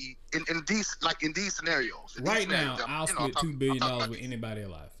to be in these scenarios. Right now, I'll split $2 billion with anybody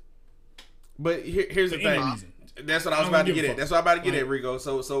alive. But here's the thing. That's what I was about to get at. That's what I'm about to get at, Rico.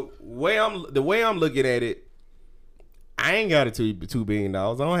 So the way I'm looking at it, I ain't got $2 billion.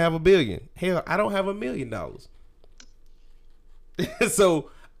 I don't have $1 billion. Hell, I don't have $1 million. So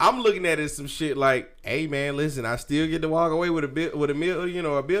I'm looking at it as some shit like, hey man, listen, I still get to walk away with $1 million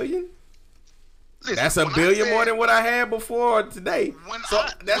or $1 billion. Listen, that's $1 billion more than what I had before today.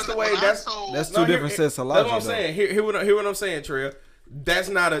 That's two different sets of logic. That's what I'm saying. Hear what I'm saying, Trey. That's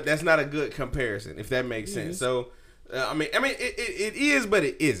not a good comparison, if that makes sense. So. I mean, it is, but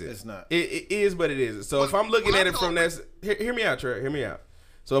it isn't. It's not. It is, but it isn't. So if I'm looking at it from that, hear me out, Trey. Hear me out.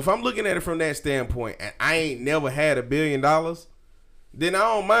 So if I'm looking at it from that standpoint, and I ain't never had $1 billion, then I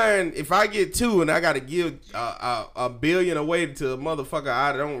don't mind if I get $2 and I got to give $1 billion away to a motherfucker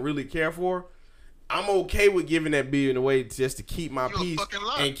I don't really care for. I'm okay with giving that $1 billion away just to keep my peace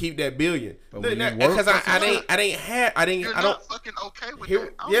and keep that $1 billion. Because I don't. Fucking okay with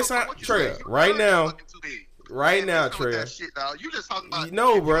that. Yes, Trey. Right now. Right now, Trey. You just talking about.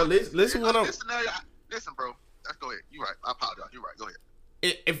 No, bro. Listen what I'm. Listen, bro. Let's go ahead. You right. I apologize. You right. Go ahead.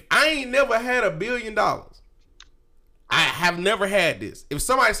 If I ain't never had $1 billion, I have never had this. If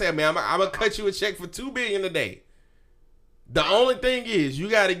somebody said, "Man, I'm gonna cut you a check for $2 billion a day," the only thing is you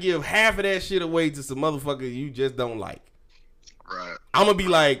got to give half of that shit away to some motherfucker you just don't like. Right. I'm gonna be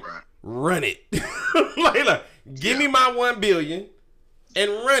like, run it. like, give me my $1 billion. And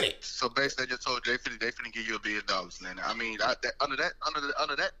run it. So basically, I just told they finna give you $1 billion, Lenny. I mean, under that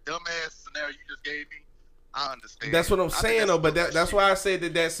dumbass scenario you just gave me, I understand. That's what I'm saying, though. But that's why I said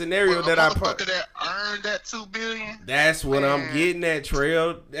that scenario that I put that earned that $2 billion. That's what I'm getting at,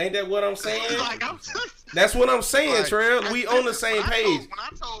 Trail. Ain't that what I'm saying? That's what I'm saying, Trail. We on the same page.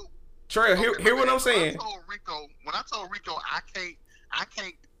 Trail, hear what I'm saying. When I told Rico, I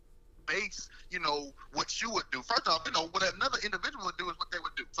can't base. What you would do. First off, what another individual would do is what they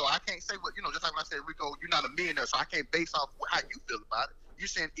would do. So I can't say what, just like when I said, Rico, you're not a millionaire, so I can't base off how you feel about it. You're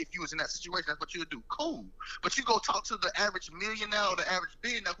saying if you was in that situation, that's what you would do. Cool. But you go talk to the average millionaire or the average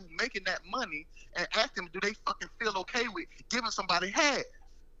billionaire who's making that money and ask them, do they fucking feel okay with giving somebody half?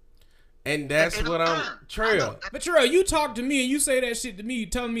 And that's And what it'll I'm earn. Trail. But Terrell, you talk to me and you say that shit to me,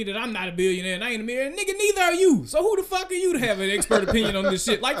 telling me that I'm not a billionaire and I ain't a millionaire. Nigga, neither are you. So who the fuck are you to have an expert opinion on this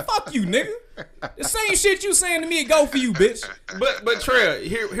shit? Like, fuck you, nigga. The same shit you saying to me, it go for you, bitch. But Trail,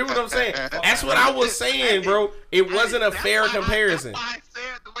 hear what I'm saying. That's what I was saying, bro. It wasn't a fair comparison. That's why I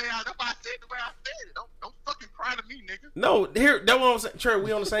said the way I said it. Don't fucking cry to me, nigga. No, that's what I'm saying. Trail,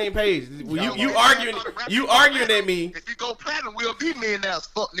 we on the same page. You arguing at me. If you go platinum, we'll be millionaires,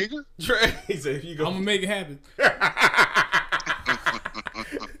 fuck nigga. Trail, he said, you go. I'm gonna make it happen.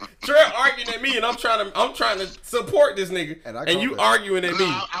 Trail arguing at me, and I'm trying to support this nigga, and you arguing at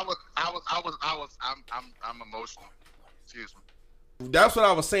me. I'm emotional. Excuse me. That's what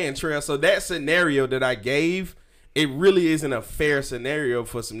I was saying, Trail. So that scenario that I gave, it really isn't a fair scenario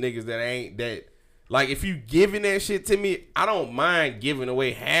for some niggas that ain't that. Like, if you giving that shit to me, I don't mind giving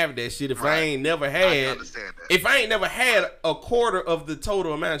away half that shit if I ain't never had. I understand that. If I ain't never had a quarter of the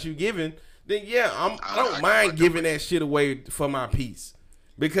total amount you giving, then yeah, I don't mind giving that shit away for my piece.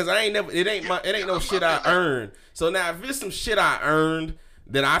 Because it ain't no shit I earned. So now if it's some shit I earned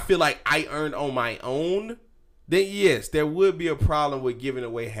that I feel like I earned on my own, then yes, there would be a problem with giving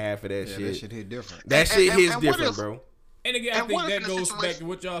away half of that shit. That shit hit different. That shit hits different, bro. And again, I think that goes back to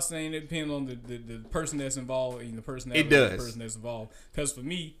what y'all saying. It depends on the person that's involved and the personality of the person that's involved. Because for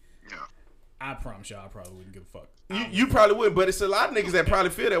me, I promise y'all I probably wouldn't give a fuck. You probably would, but it's a lot of niggas that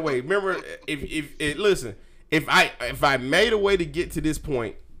probably feel that way. Remember, if I made a way to get to this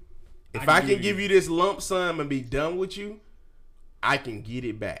point, if I can give you this lump sum and be done with you, I can get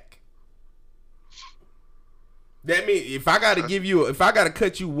it back. That means if I gotta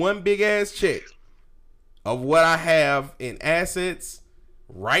cut you one big ass check of what I have in assets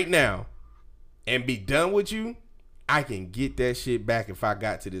right now and be done with you, I can get that shit back if I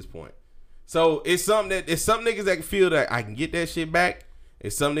got to this point. So it's some niggas that can feel that I can get that shit back.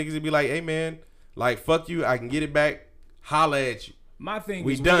 It's some niggas that be like, hey man, like fuck you, I can get it back. Holla at you. My thing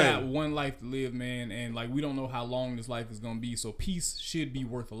is we got one life to live, man, and like we don't know how long this life is gonna be. So peace should be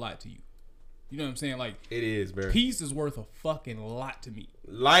worth a lot to you. You know what I'm saying? Like it is, bro. Peace is worth a fucking lot to me.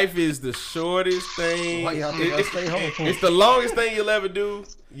 Life is the shortest thing. Why y'all think I stay home? It's the longest thing you'll ever do,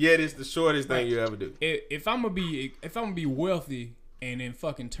 yet it's the shortest thing you'll ever do. If I'm gonna be wealthy and in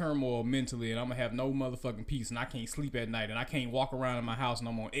fucking turmoil mentally, and I'm gonna have no motherfucking peace, and I can't sleep at night, and I can't walk around in my house, and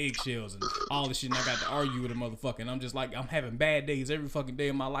I'm on eggshells and all this shit, and I got to argue with a motherfucker, and I'm just like, I'm having bad days every fucking day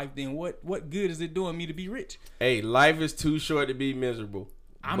of my life. Then what good is it doing me to be rich? Hey, life is too short to be miserable.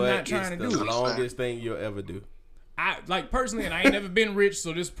 I'm not trying to do it. It's the longest thing you'll ever do. I like personally, and I ain't never been rich,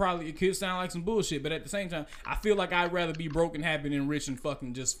 so this probably it could sound like some bullshit, but at the same time, I feel like I'd rather be broke and happy than rich and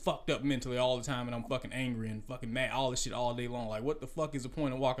fucking just fucked up mentally all the time, and I'm fucking angry and fucking mad, all this shit all day long. Like, what the fuck is the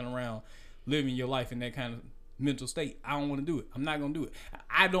point of walking around living your life in that kind of mental state? I don't want to do it. I'm not gonna do it.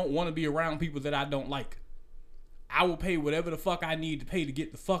 I don't want to be around people that I don't like. I will pay whatever the fuck I need to pay to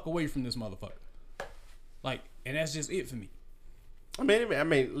get the fuck away from this motherfucker. Like, and that's just it for me. I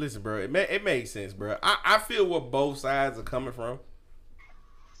mean, listen, bro. It makes sense, bro. I feel where both sides are coming from,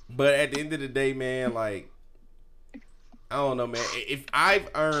 but at the end of the day, man, like, I don't know, man. If I've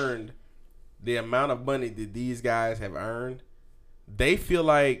earned the amount of money that these guys have earned, they feel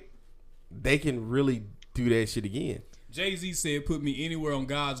like they can really do that shit again. Jay-Z said, "Put me anywhere on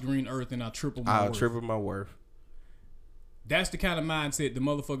God's green earth, and I'll triple my worth." Triple my worth. That's the kind of mindset the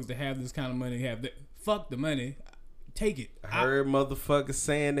motherfuckers that have this kind of money have. Fuck the money. Take it. I heard motherfuckers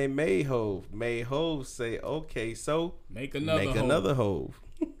saying they made Hove. Made Hove say, okay, so make another Hove.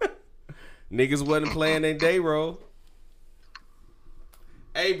 Niggas wasn't playing their day roll.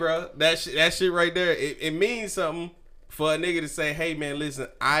 Hey, bro, that shit right there, it means something for a nigga to say, hey, man, listen,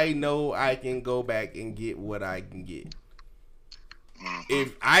 I know I can go back and get what I can get.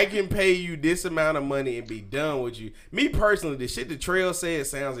 If I can pay you this amount of money and be done with you. Me personally, the shit the Trail said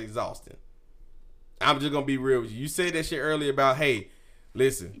sounds exhausting. I'm just gonna be real with you. You said that shit earlier about, hey,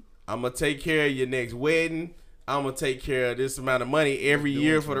 listen, I'm gonna take care of your next wedding. I'm gonna take care of this amount of money every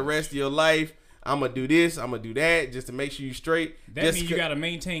year for the rest of your life. I'm gonna do this. I'm gonna do that just to make sure you straight. That means you gotta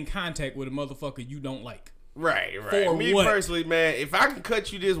maintain contact with a motherfucker you don't like. Right. For me what? Personally, man, if I can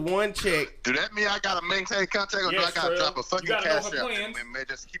cut you this one check, do that mean I gotta maintain contact, or do I gotta drop a fucking cash out and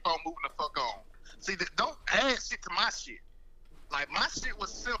just keep on moving the fuck on? See, don't add shit to my shit. Like, my shit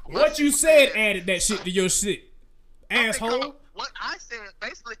was simple. What you said added that shit to your shit, asshole. What I said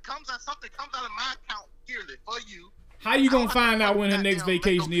basically something comes out of my account yearly for you. How you gonna find out when her next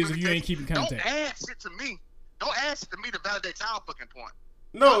vacation is if you ain't keeping contact? Don't add shit to me. Don't add shit to me to validate y'all fucking point.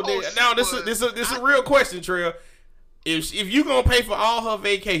 No, now this is a real question, Trail. If you gonna pay for all her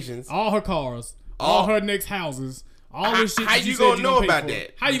vacations, all her cars, all her next houses, All this shit. How that you said gonna know pay about for.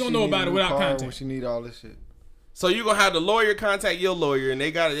 that? How you gonna know about it without contact? She need all this shit. So you gonna have the lawyer contact your lawyer, and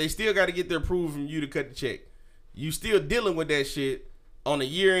they still got to get their approval from you to cut the check. You still dealing with that shit on a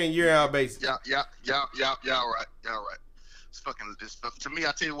year in year out basis. Y'all right. To me,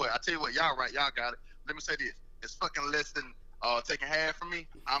 I tell you what, y'all right, y'all got it. Let me say this. It's fucking less than taking half from me.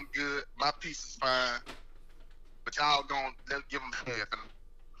 I'm good. My piece is fine. But y'all gonna give them half and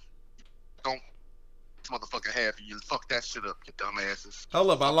don't motherfucker half of you. Fuck that shit up, you dumbasses.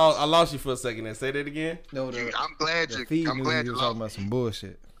 Hold up, I lost you for a second. And say that again. No, I'm glad you talking lost about some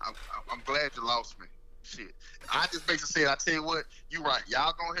bullshit. I'm glad you lost me. Shit. I just basically said, I tell you what, you right.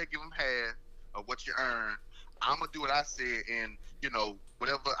 Y'all go ahead and give them half of what you earn. I'm gonna do what I said, and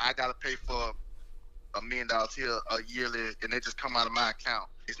whatever I gotta pay for $1 million here yearly, and they just come out of my account.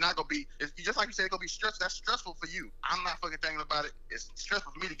 It's not gonna be. It's just like you said. It's gonna be stressful. That's stressful for you. I'm not fucking thinking about it. It's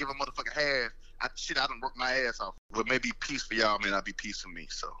stressful for me to give a motherfucking half. I done worked my ass off. But maybe peace for y'all may not be peace for me.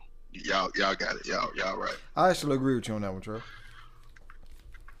 So y'all got it. Y'all right. I actually agree with you on that one, Trey.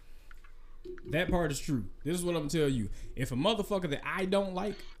 That part is true. This is what I'm gonna tell you. If a motherfucker that I don't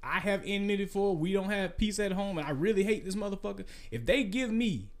like, I have enmity for, we don't have peace at home, and I really hate this motherfucker, if they give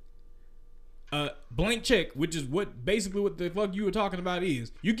me a blank check, which is basically what the fuck you were talking about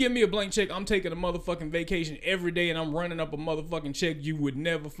is, you give me a blank check, I'm taking a motherfucking vacation every day, and I'm running up a motherfucking check you would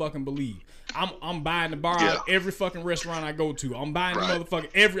never fucking believe. I'm buying the bar out every fucking restaurant I go to. I'm buying the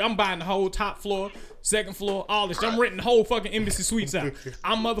motherfucking I'm buying the whole top floor, second floor, all this. I'm renting the whole fucking Embassy Suites out.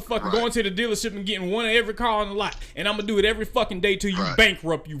 I'm motherfucking going to the dealership and getting one of every car on the lot, and I'm gonna do it every fucking day till you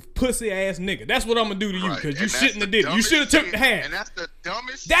bankrupt, you pussy ass nigga. That's what I'm gonna do to you, because you shouldn't have did it. You should have took the half. And that's the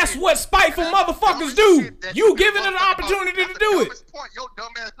dumbest That's shit. what spiteful motherfuckers do. You giving it an opportunity to do it.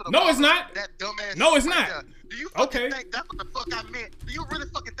 No, it's not. No, it's not. Do you fucking think that's what the fuck I meant? Do you really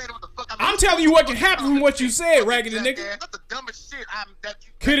fucking think that's what the fuck I meant? I'm telling you what can happen from what you said, raggedy nigga. That's the dumbest shit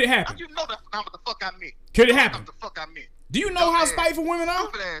Could it happen? You know that's not what the fuck I meant. Could it happen? That's what the fuck I meant. Do you know how spiteful women are?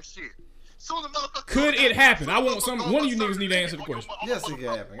 Stupid ass shit. Could it happen? I want one of you niggas need to answer the question. Yes, it can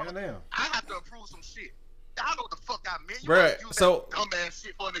happen. Goddamn. I have to approve some shit. Y'all know what the fuck I meant. Bruh, so dumbass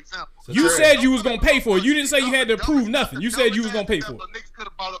shit for an example. You said you was gonna pay for it. You didn't say you had to approve nothing. You said you was gonna pay for it. Niggas could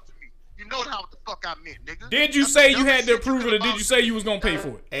have brought up to me. You know how the fuck I meant, nigga. Did you say you had to approve it, or did you say you was gonna pay for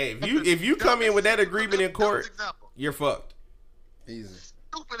it? hey, if you come in with that agreement in court, you're fucked. Easy.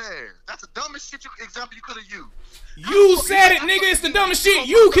 Stupid ass. That's the dumbest shit example you could have used. You said it, nigga. It's the dumbest shit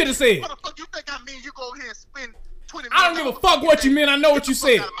you could have said. What the fuck you think I mean? You go ahead and spend $20 I don't give a fuck what you meant. I know what you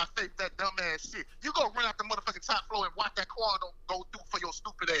said. Out of my face, that dumb ass shit. You go run out the motherfucking top floor and watch that car don't go through for your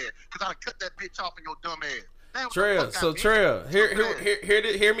stupid ass. Cause I done cut that bitch off in your dumb ass. Trail,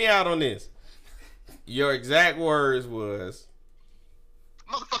 hear me out on this. Your exact words was,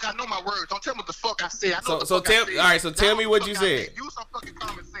 motherfucker, I know my words. Don't tell me what the fuck I said. I know tell me what you said. Use some fucking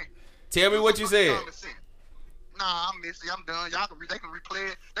common sense. Tell me what you said. Nah, I'm missing. I'm done. They can replay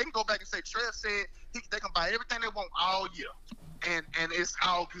it. They can go back and say Trev said they can buy everything they want all year, and it's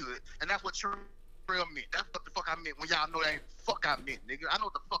all good. And that's what Trev meant. That's what the fuck I meant. When y'all know that ain't fuck I meant, nigga. I know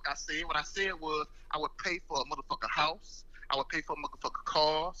what the fuck I said. What I said was I would pay for a motherfucking house. I would pay for motherfucking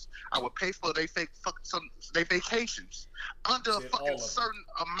cars. I would pay for they vacations under a fucking certain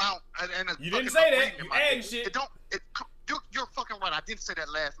amount. And you didn't say that. You adding shit. You're fucking right. I didn't say that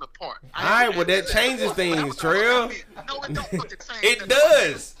last little part. Alright, well that changes things, Trail. No, it don't fucking change. It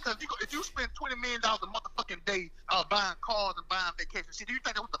does. If you spend $20 million a motherfucking day buying cars and buying vacations, do you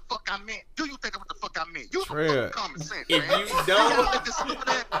think that's what the fuck I meant? Do you think that's what the fuck I meant? You Trail. common sense, If man. you don't,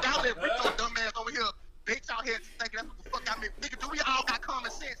 y'all let Rico dumb ass over here bitch out here thinking that's what the fuck I mean. Nigga, do we all got common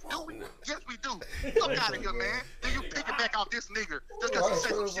sense? Do we? Yes, we do. Fuck out of here, man. Then you pick it back off this nigga just because he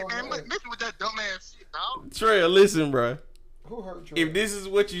said some shit, man. Miss me with that dumb ass shit, dog. Trail, listen, bro. Who hurt Trail? If this is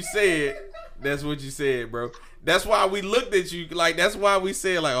what you said, that's what you said, bro. That's why we looked at you like. That's why we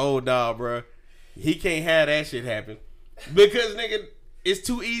said like, oh nah, bro. He can't have that shit happen because nigga, it's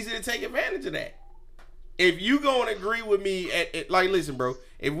too easy to take advantage of that. If you gonna agree with me like, listen, bro.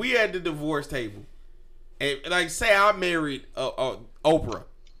 If we at the divorce table. And like, say I married Oprah,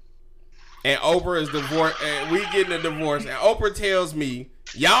 and Oprah is divorced, and we getting a divorce, and Oprah tells me,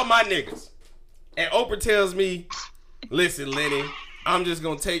 y'all my niggas, and Oprah tells me, listen, Lenny, I'm just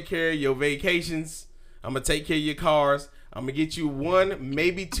gonna take care of your vacations, I'm gonna take care of your cars, I'm gonna get you 1,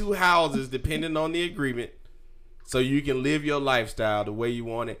 maybe 2 houses, depending on the agreement, so you can live your lifestyle the way you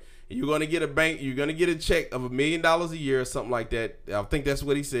want it. And you're gonna get a check of $1 million a year or something like that. I think that's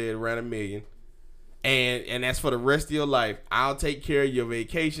what he said, around $1 million. And that's for the rest of your life. I'll take care of your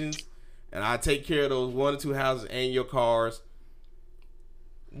vacations, and I'll take care of those 1 or 2 houses and your cars.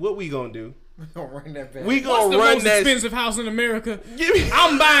 What we gonna do? We gonna run that back. We What's gonna the run most that. expensive house in America? Give me-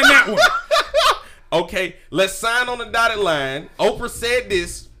 I'm buying that one. Okay, let's sign on the dotted line. Oprah said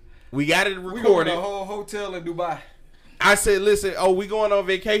this. We got it We going recorded. to a whole hotel in Dubai. I said, listen, we going on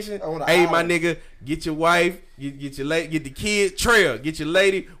vacation? On an Hey, my island. nigga, get your wife, get your lady, get the kids, Trail, get your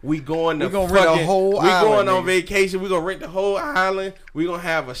lady. We going to We gonna rent a fucking, whole we island, going on nigga. vacation. We gonna rent the whole island. We gonna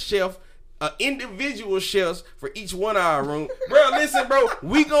have a chef, individual chefs for each one of our room. Bro, listen, bro,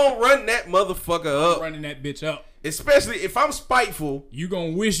 we gonna run that motherfucker up. Running that bitch up. Especially if I'm spiteful. You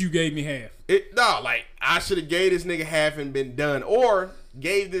gonna wish you gave me half. Like I should have gave this nigga half and been done, or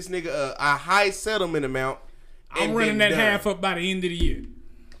gave this nigga a high settlement amount. I'm and running been that done. half up by the end of the year.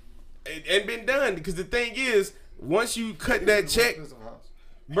 And been done, because the thing is, once you cut that check,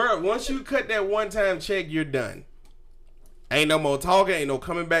 bro, once you cut that one-time check, you're done. Ain't no more talking, ain't no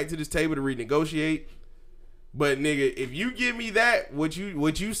coming back to this table to renegotiate. But nigga, if you give me that, what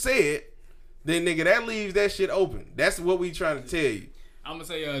you said, then nigga, that leaves that shit open. That's what we trying to tell you. I'm gonna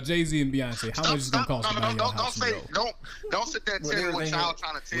say Jay-Z and Beyonce. How much is it gonna cost to buy your house in Grove? Don't sit there and tell me what y'all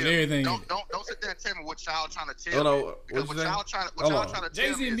trying to tell With me. everything Don't sit there and tell me what y'all trying to tell Hold on, me. Because what what you y'all say? trying to Hold on. tell me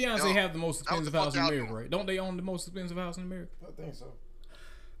Jay-Z and is Beyonce dumb. have the most That was expensive the fuck house in y'all America, doing. right? Don't they own the most expensive house in America? I think so.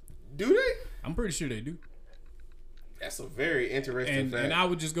 Do they? I'm pretty sure they do. That's a very interesting fact. And I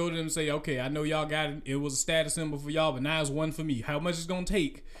would just go to them and say, okay, I know y'all got it. It was a status symbol for y'all, but now it's one for me. How much it's gonna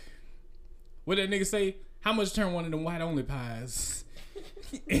take? What that nigga say? How much turn one of them white only pies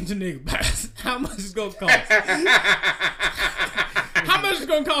into nigga pies? How much it's gonna cost? How much it's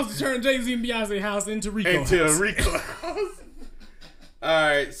gonna cost to turn Jay-Z and Beyonce house into Rico house? Rico house. All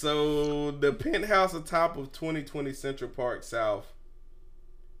right, so the penthouse atop of 2020 Central Park South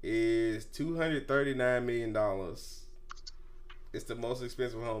is $239 million. It's the most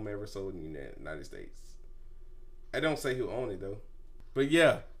expensive home ever sold in the United States. I don't say who owned it though, but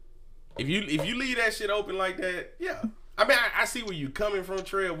yeah, if you leave that shit open like that, yeah. I mean, I see where you coming from,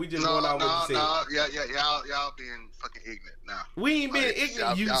 Trail. We just going out what you said. Y'all being fucking ignorant now. We ain't being Like,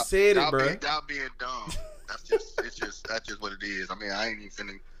 ignorant. You y'all- said it, y'all bro. Y'all being dumb. That's just what it is. I mean, I ain't even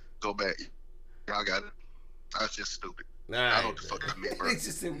finna go back. Y'all got it. That's just stupid. I don't know what the fuck I mean, bro. It's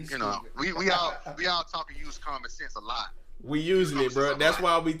just that we You know, we all talking use common sense a lot. We using it, bro. That's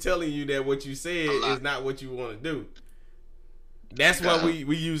why we telling you that what you said is not what you want to do. That's what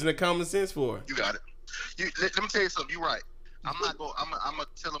we using the common sense for. You got it. Let me tell you something. You're right. I'm not going. I'm gonna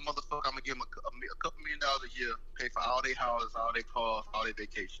tell a motherfucker. I'm gonna give him a couple $1 million a year, pay for all their houses, all their cars, all their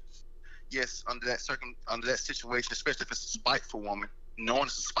vacations. Yes, under that situation, especially if it's a spiteful woman, knowing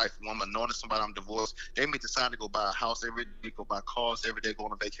it's a spiteful woman, knowing it's somebody I'm divorced, they may decide to go buy a house every day, go buy cars every day, go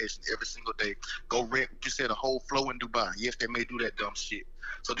on a vacation every single day, go rent. You said a whole flow in Dubai. Yes, they may do that dumb shit.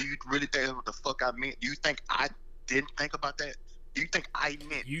 So do you really think that's what the fuck I meant? Do you think I didn't think about that? Do you think I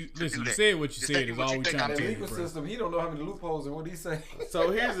meant You to listen. do You that? said what you Just said think is what all you we think trying I to The tell did. you, legal bro. system, he don't know how many loopholes and what he say.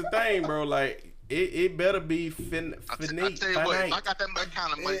 So here's the thing, bro. Like it better be I tell you what, finite. if I got that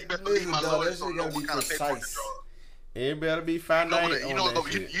kind of money, you better believe my Listen, dog, lawyers that don't shit know gotta what be kind of paperwork to precise. draw. It better be finite. You know,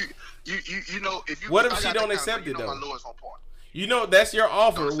 if you. What if if I she got don't that accept kind of it, money, though? My lawyers on point. You know, that's your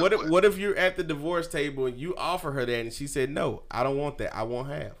offer. No, so What if what? what if you're at the divorce table and you offer her that and she said no, I don't want that. I won't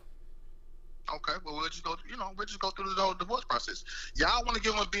have. Okay, well we'll just go. We'll just go through the whole divorce process. Y'all want to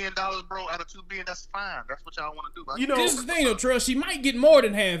give him $1 billion, bro? Out of $2 billion, that's fine. That's what y'all want to do. Right? You know, This is the thing, though, Trell. She might get more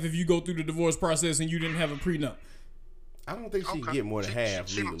than half if you go through the divorce process and you didn't have a prenup. I don't think she can Okay. get more than half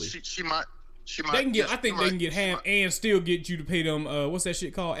She legally. She might. They can get. yes, I think you're they can right. get She half might. and still get you to pay them. What's that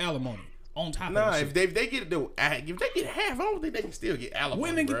shit called? Alimony on top Nah, of if that. they get half, I don't think they can still get alimony,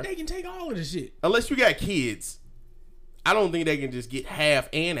 Women bro. they can take all of the shit. Unless you got kids. I don't think they can just get half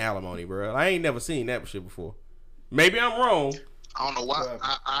and alimony, bro. I ain't never seen that shit before. Maybe I'm wrong. I don't know why. Right.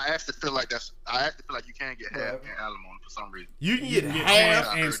 I actually feel like you can get half and alimony for some reason. You can You get can get half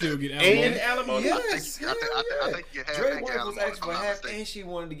half and still get and alimony. alimony. Yes, I think you have Dre and wife get was alimony, asked if for I'm not half, mistaken. and she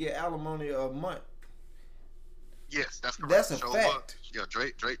wanted to get alimony a month. Yes, that's correct. That's a So, fact. Yeah,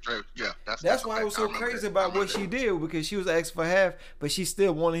 Drake. Yeah, That's why it was so crazy about what she did, because she was asked for half, but she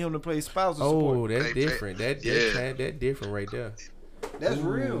still wanted him to play spousal Oh, support. that's Hey, different. That different right there. That's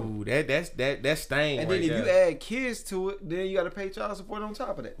real. Ooh, that's stain And right then if you there. add kids to it, then you got to pay child support on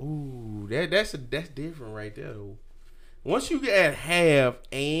top of that. Ooh, that's different right there though. Once you add half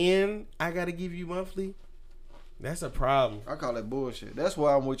and I gotta give you monthly, that's a problem. I call that bullshit. That's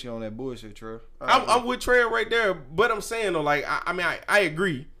why I'm with you on that bullshit, Trey. I'm with Trey right there, but I'm saying though, like I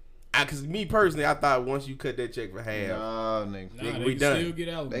agree. Cause me personally, I thought once you cut that check for half, Nah, nigga. Nah, Nigga, they we can done. still get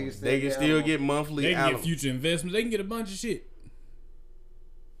alimony. they can still get monthly. They can get alimony. future investments. They can get a bunch of shit.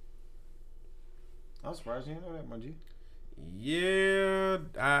 I'm surprised you didn't know that, my G. Yeah,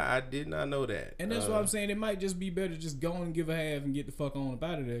 I did not know that. And that's what I'm saying. It might just be better just go and give a half and get the fuck on up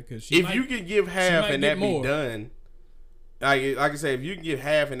out of there. Cause if you can give half and that be done, like I say, if you can give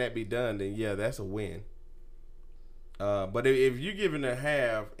half and that be done, then yeah, that's a win. But if you're giving her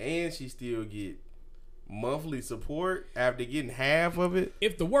half and she still get monthly support after getting half of it,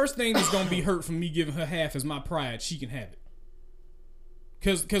 if the worst thing that's gonna be hurt from me giving her half is my pride, she can have it.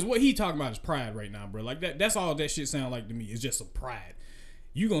 Cause what he talking about is pride right now, bro. Like that's all that shit sound like to me. It's just some pride.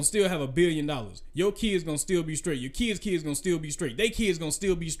 You gonna still have $1 billion. Your kids gonna still be straight. Your kids gonna still be straight. They kids gonna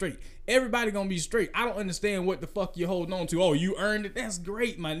still be straight. Everybody gonna be straight. I don't understand what the fuck you're holding on to. Oh, you earned it. That's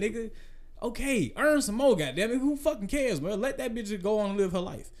great, my nigga. Okay, earn some more, goddammit. Who fucking cares, bro? Let that bitch just go on and live her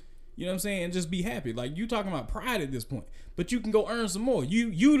life. You know what I'm saying? And just be happy. Like, you talking about pride at this point. But you can go earn some more.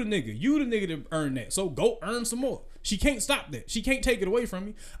 You the nigga. You the nigga to earn that. So go earn some more. She can't stop that. She can't take it away from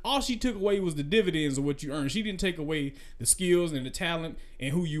you. All she took away was the dividends of what you earned. She didn't take away the skills and the talent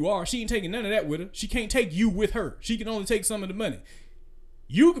and who you are. She ain't taking none of that with her. She can't take you with her. She can only take some of the money.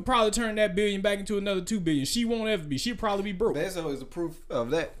 You could probably turn that $1 billion back into another $2 billion. She won't ever be. She'll probably be broke. That's always the proof of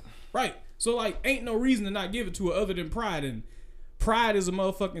that. Right. So, like, ain't no reason to not give it to her other than pride. And pride is a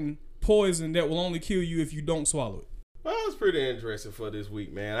motherfucking poison that will only kill you if you don't swallow it. Well, it's pretty interesting for this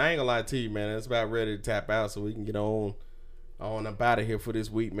week, man. I ain't gonna lie to you, man. It's about ready to tap out so we can get on up out of here for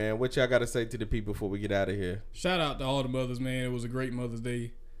this week, man. What y'all got to say to the people before we get out of here? Shout out to all the mothers, man. It was a great Mother's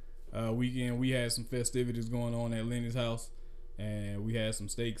Day weekend. We had some festivities going on at Lenny's house, and we had some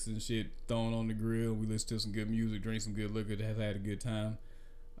steaks and shit thrown on the grill. We listened to some good music, drank some good liquor, have had a good time.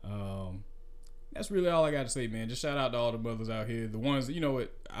 That's really all I got to say, man. Just shout out to all the mothers out here. The ones, you know what,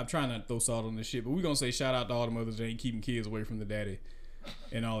 I'm trying not to throw salt on this shit, but we're going to say shout out to all the mothers that ain't keeping kids away from the daddy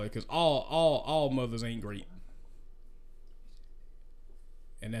and all that, because all mothers ain't great.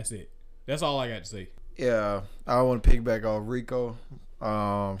 And that's it. That's all I got to say. Yeah, I want to piggyback off Rico.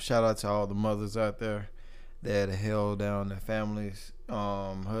 Shout out to all the mothers out there that held down their families,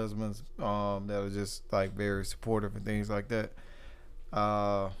 husbands, that are just like very supportive and things like that.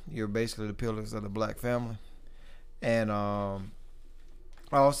 You're basically the pillars of the black family. And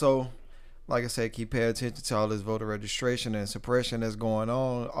also, like I said, keep paying attention to all this voter registration and suppression that's going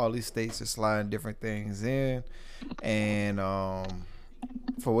on. All these states are sliding different things in, and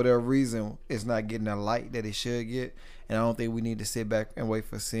for whatever reason, it's not getting the light that it should get. And I don't think we need to sit back and wait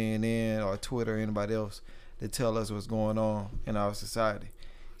for CNN or Twitter or anybody else to tell us what's going on in our society.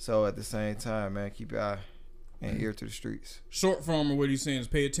 So at the same time, man, keep your eye and ear to the streets. Short form of what he's saying is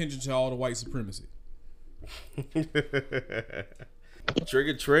pay attention to all the white supremacy.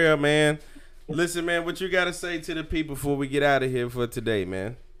 Trigger Trail, man. Listen, man, what you got to say to the people before we get out of here for today,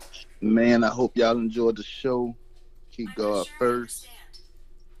 man? Man, I hope y'all enjoyed the show. Keep God first.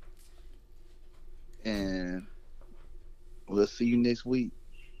 And we'll see you next week.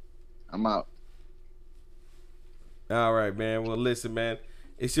 I'm out. All right, man. Well, listen, man.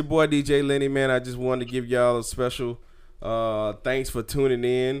 It's your boy DJ Lenny, man. I just wanted to give y'all a special thanks for tuning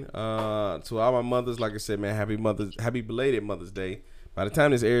in. To all my mothers, like I said, man, happy belated Mother's Day. By the time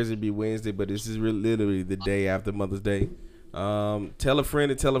this airs, it'll be Wednesday, but this is literally the day after Mother's Day. Tell a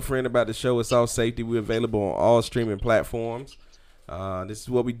friend about the show. It's All Safety. We're available on all streaming platforms. This is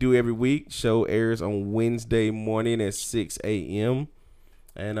what we do every week. Show airs on Wednesday morning at 6 a.m.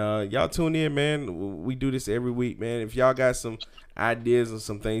 And y'all tune in, man. We do this every week, man. If y'all got some ideas or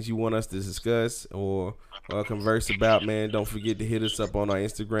some things you want us to discuss or converse about, man, don't forget to hit us up on our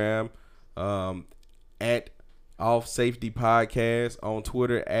Instagram at Off Safety Podcast, on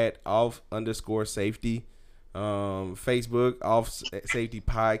Twitter at off_safety, Facebook Off Safety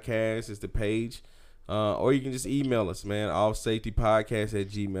Podcast is the page. Or you can just email us, man,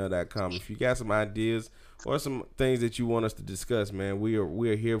 offsafetypodcast@gmail.com. If you got some ideas or some things that you want us to discuss, man, we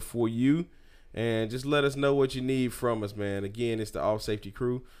are here for you. And just let us know what you need from us, man. Again, it's the Off Safety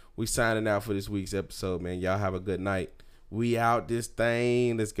crew. We signing out for this week's episode, man. Y'all have a good night. We out this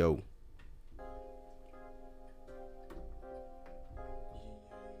thing. Let's go.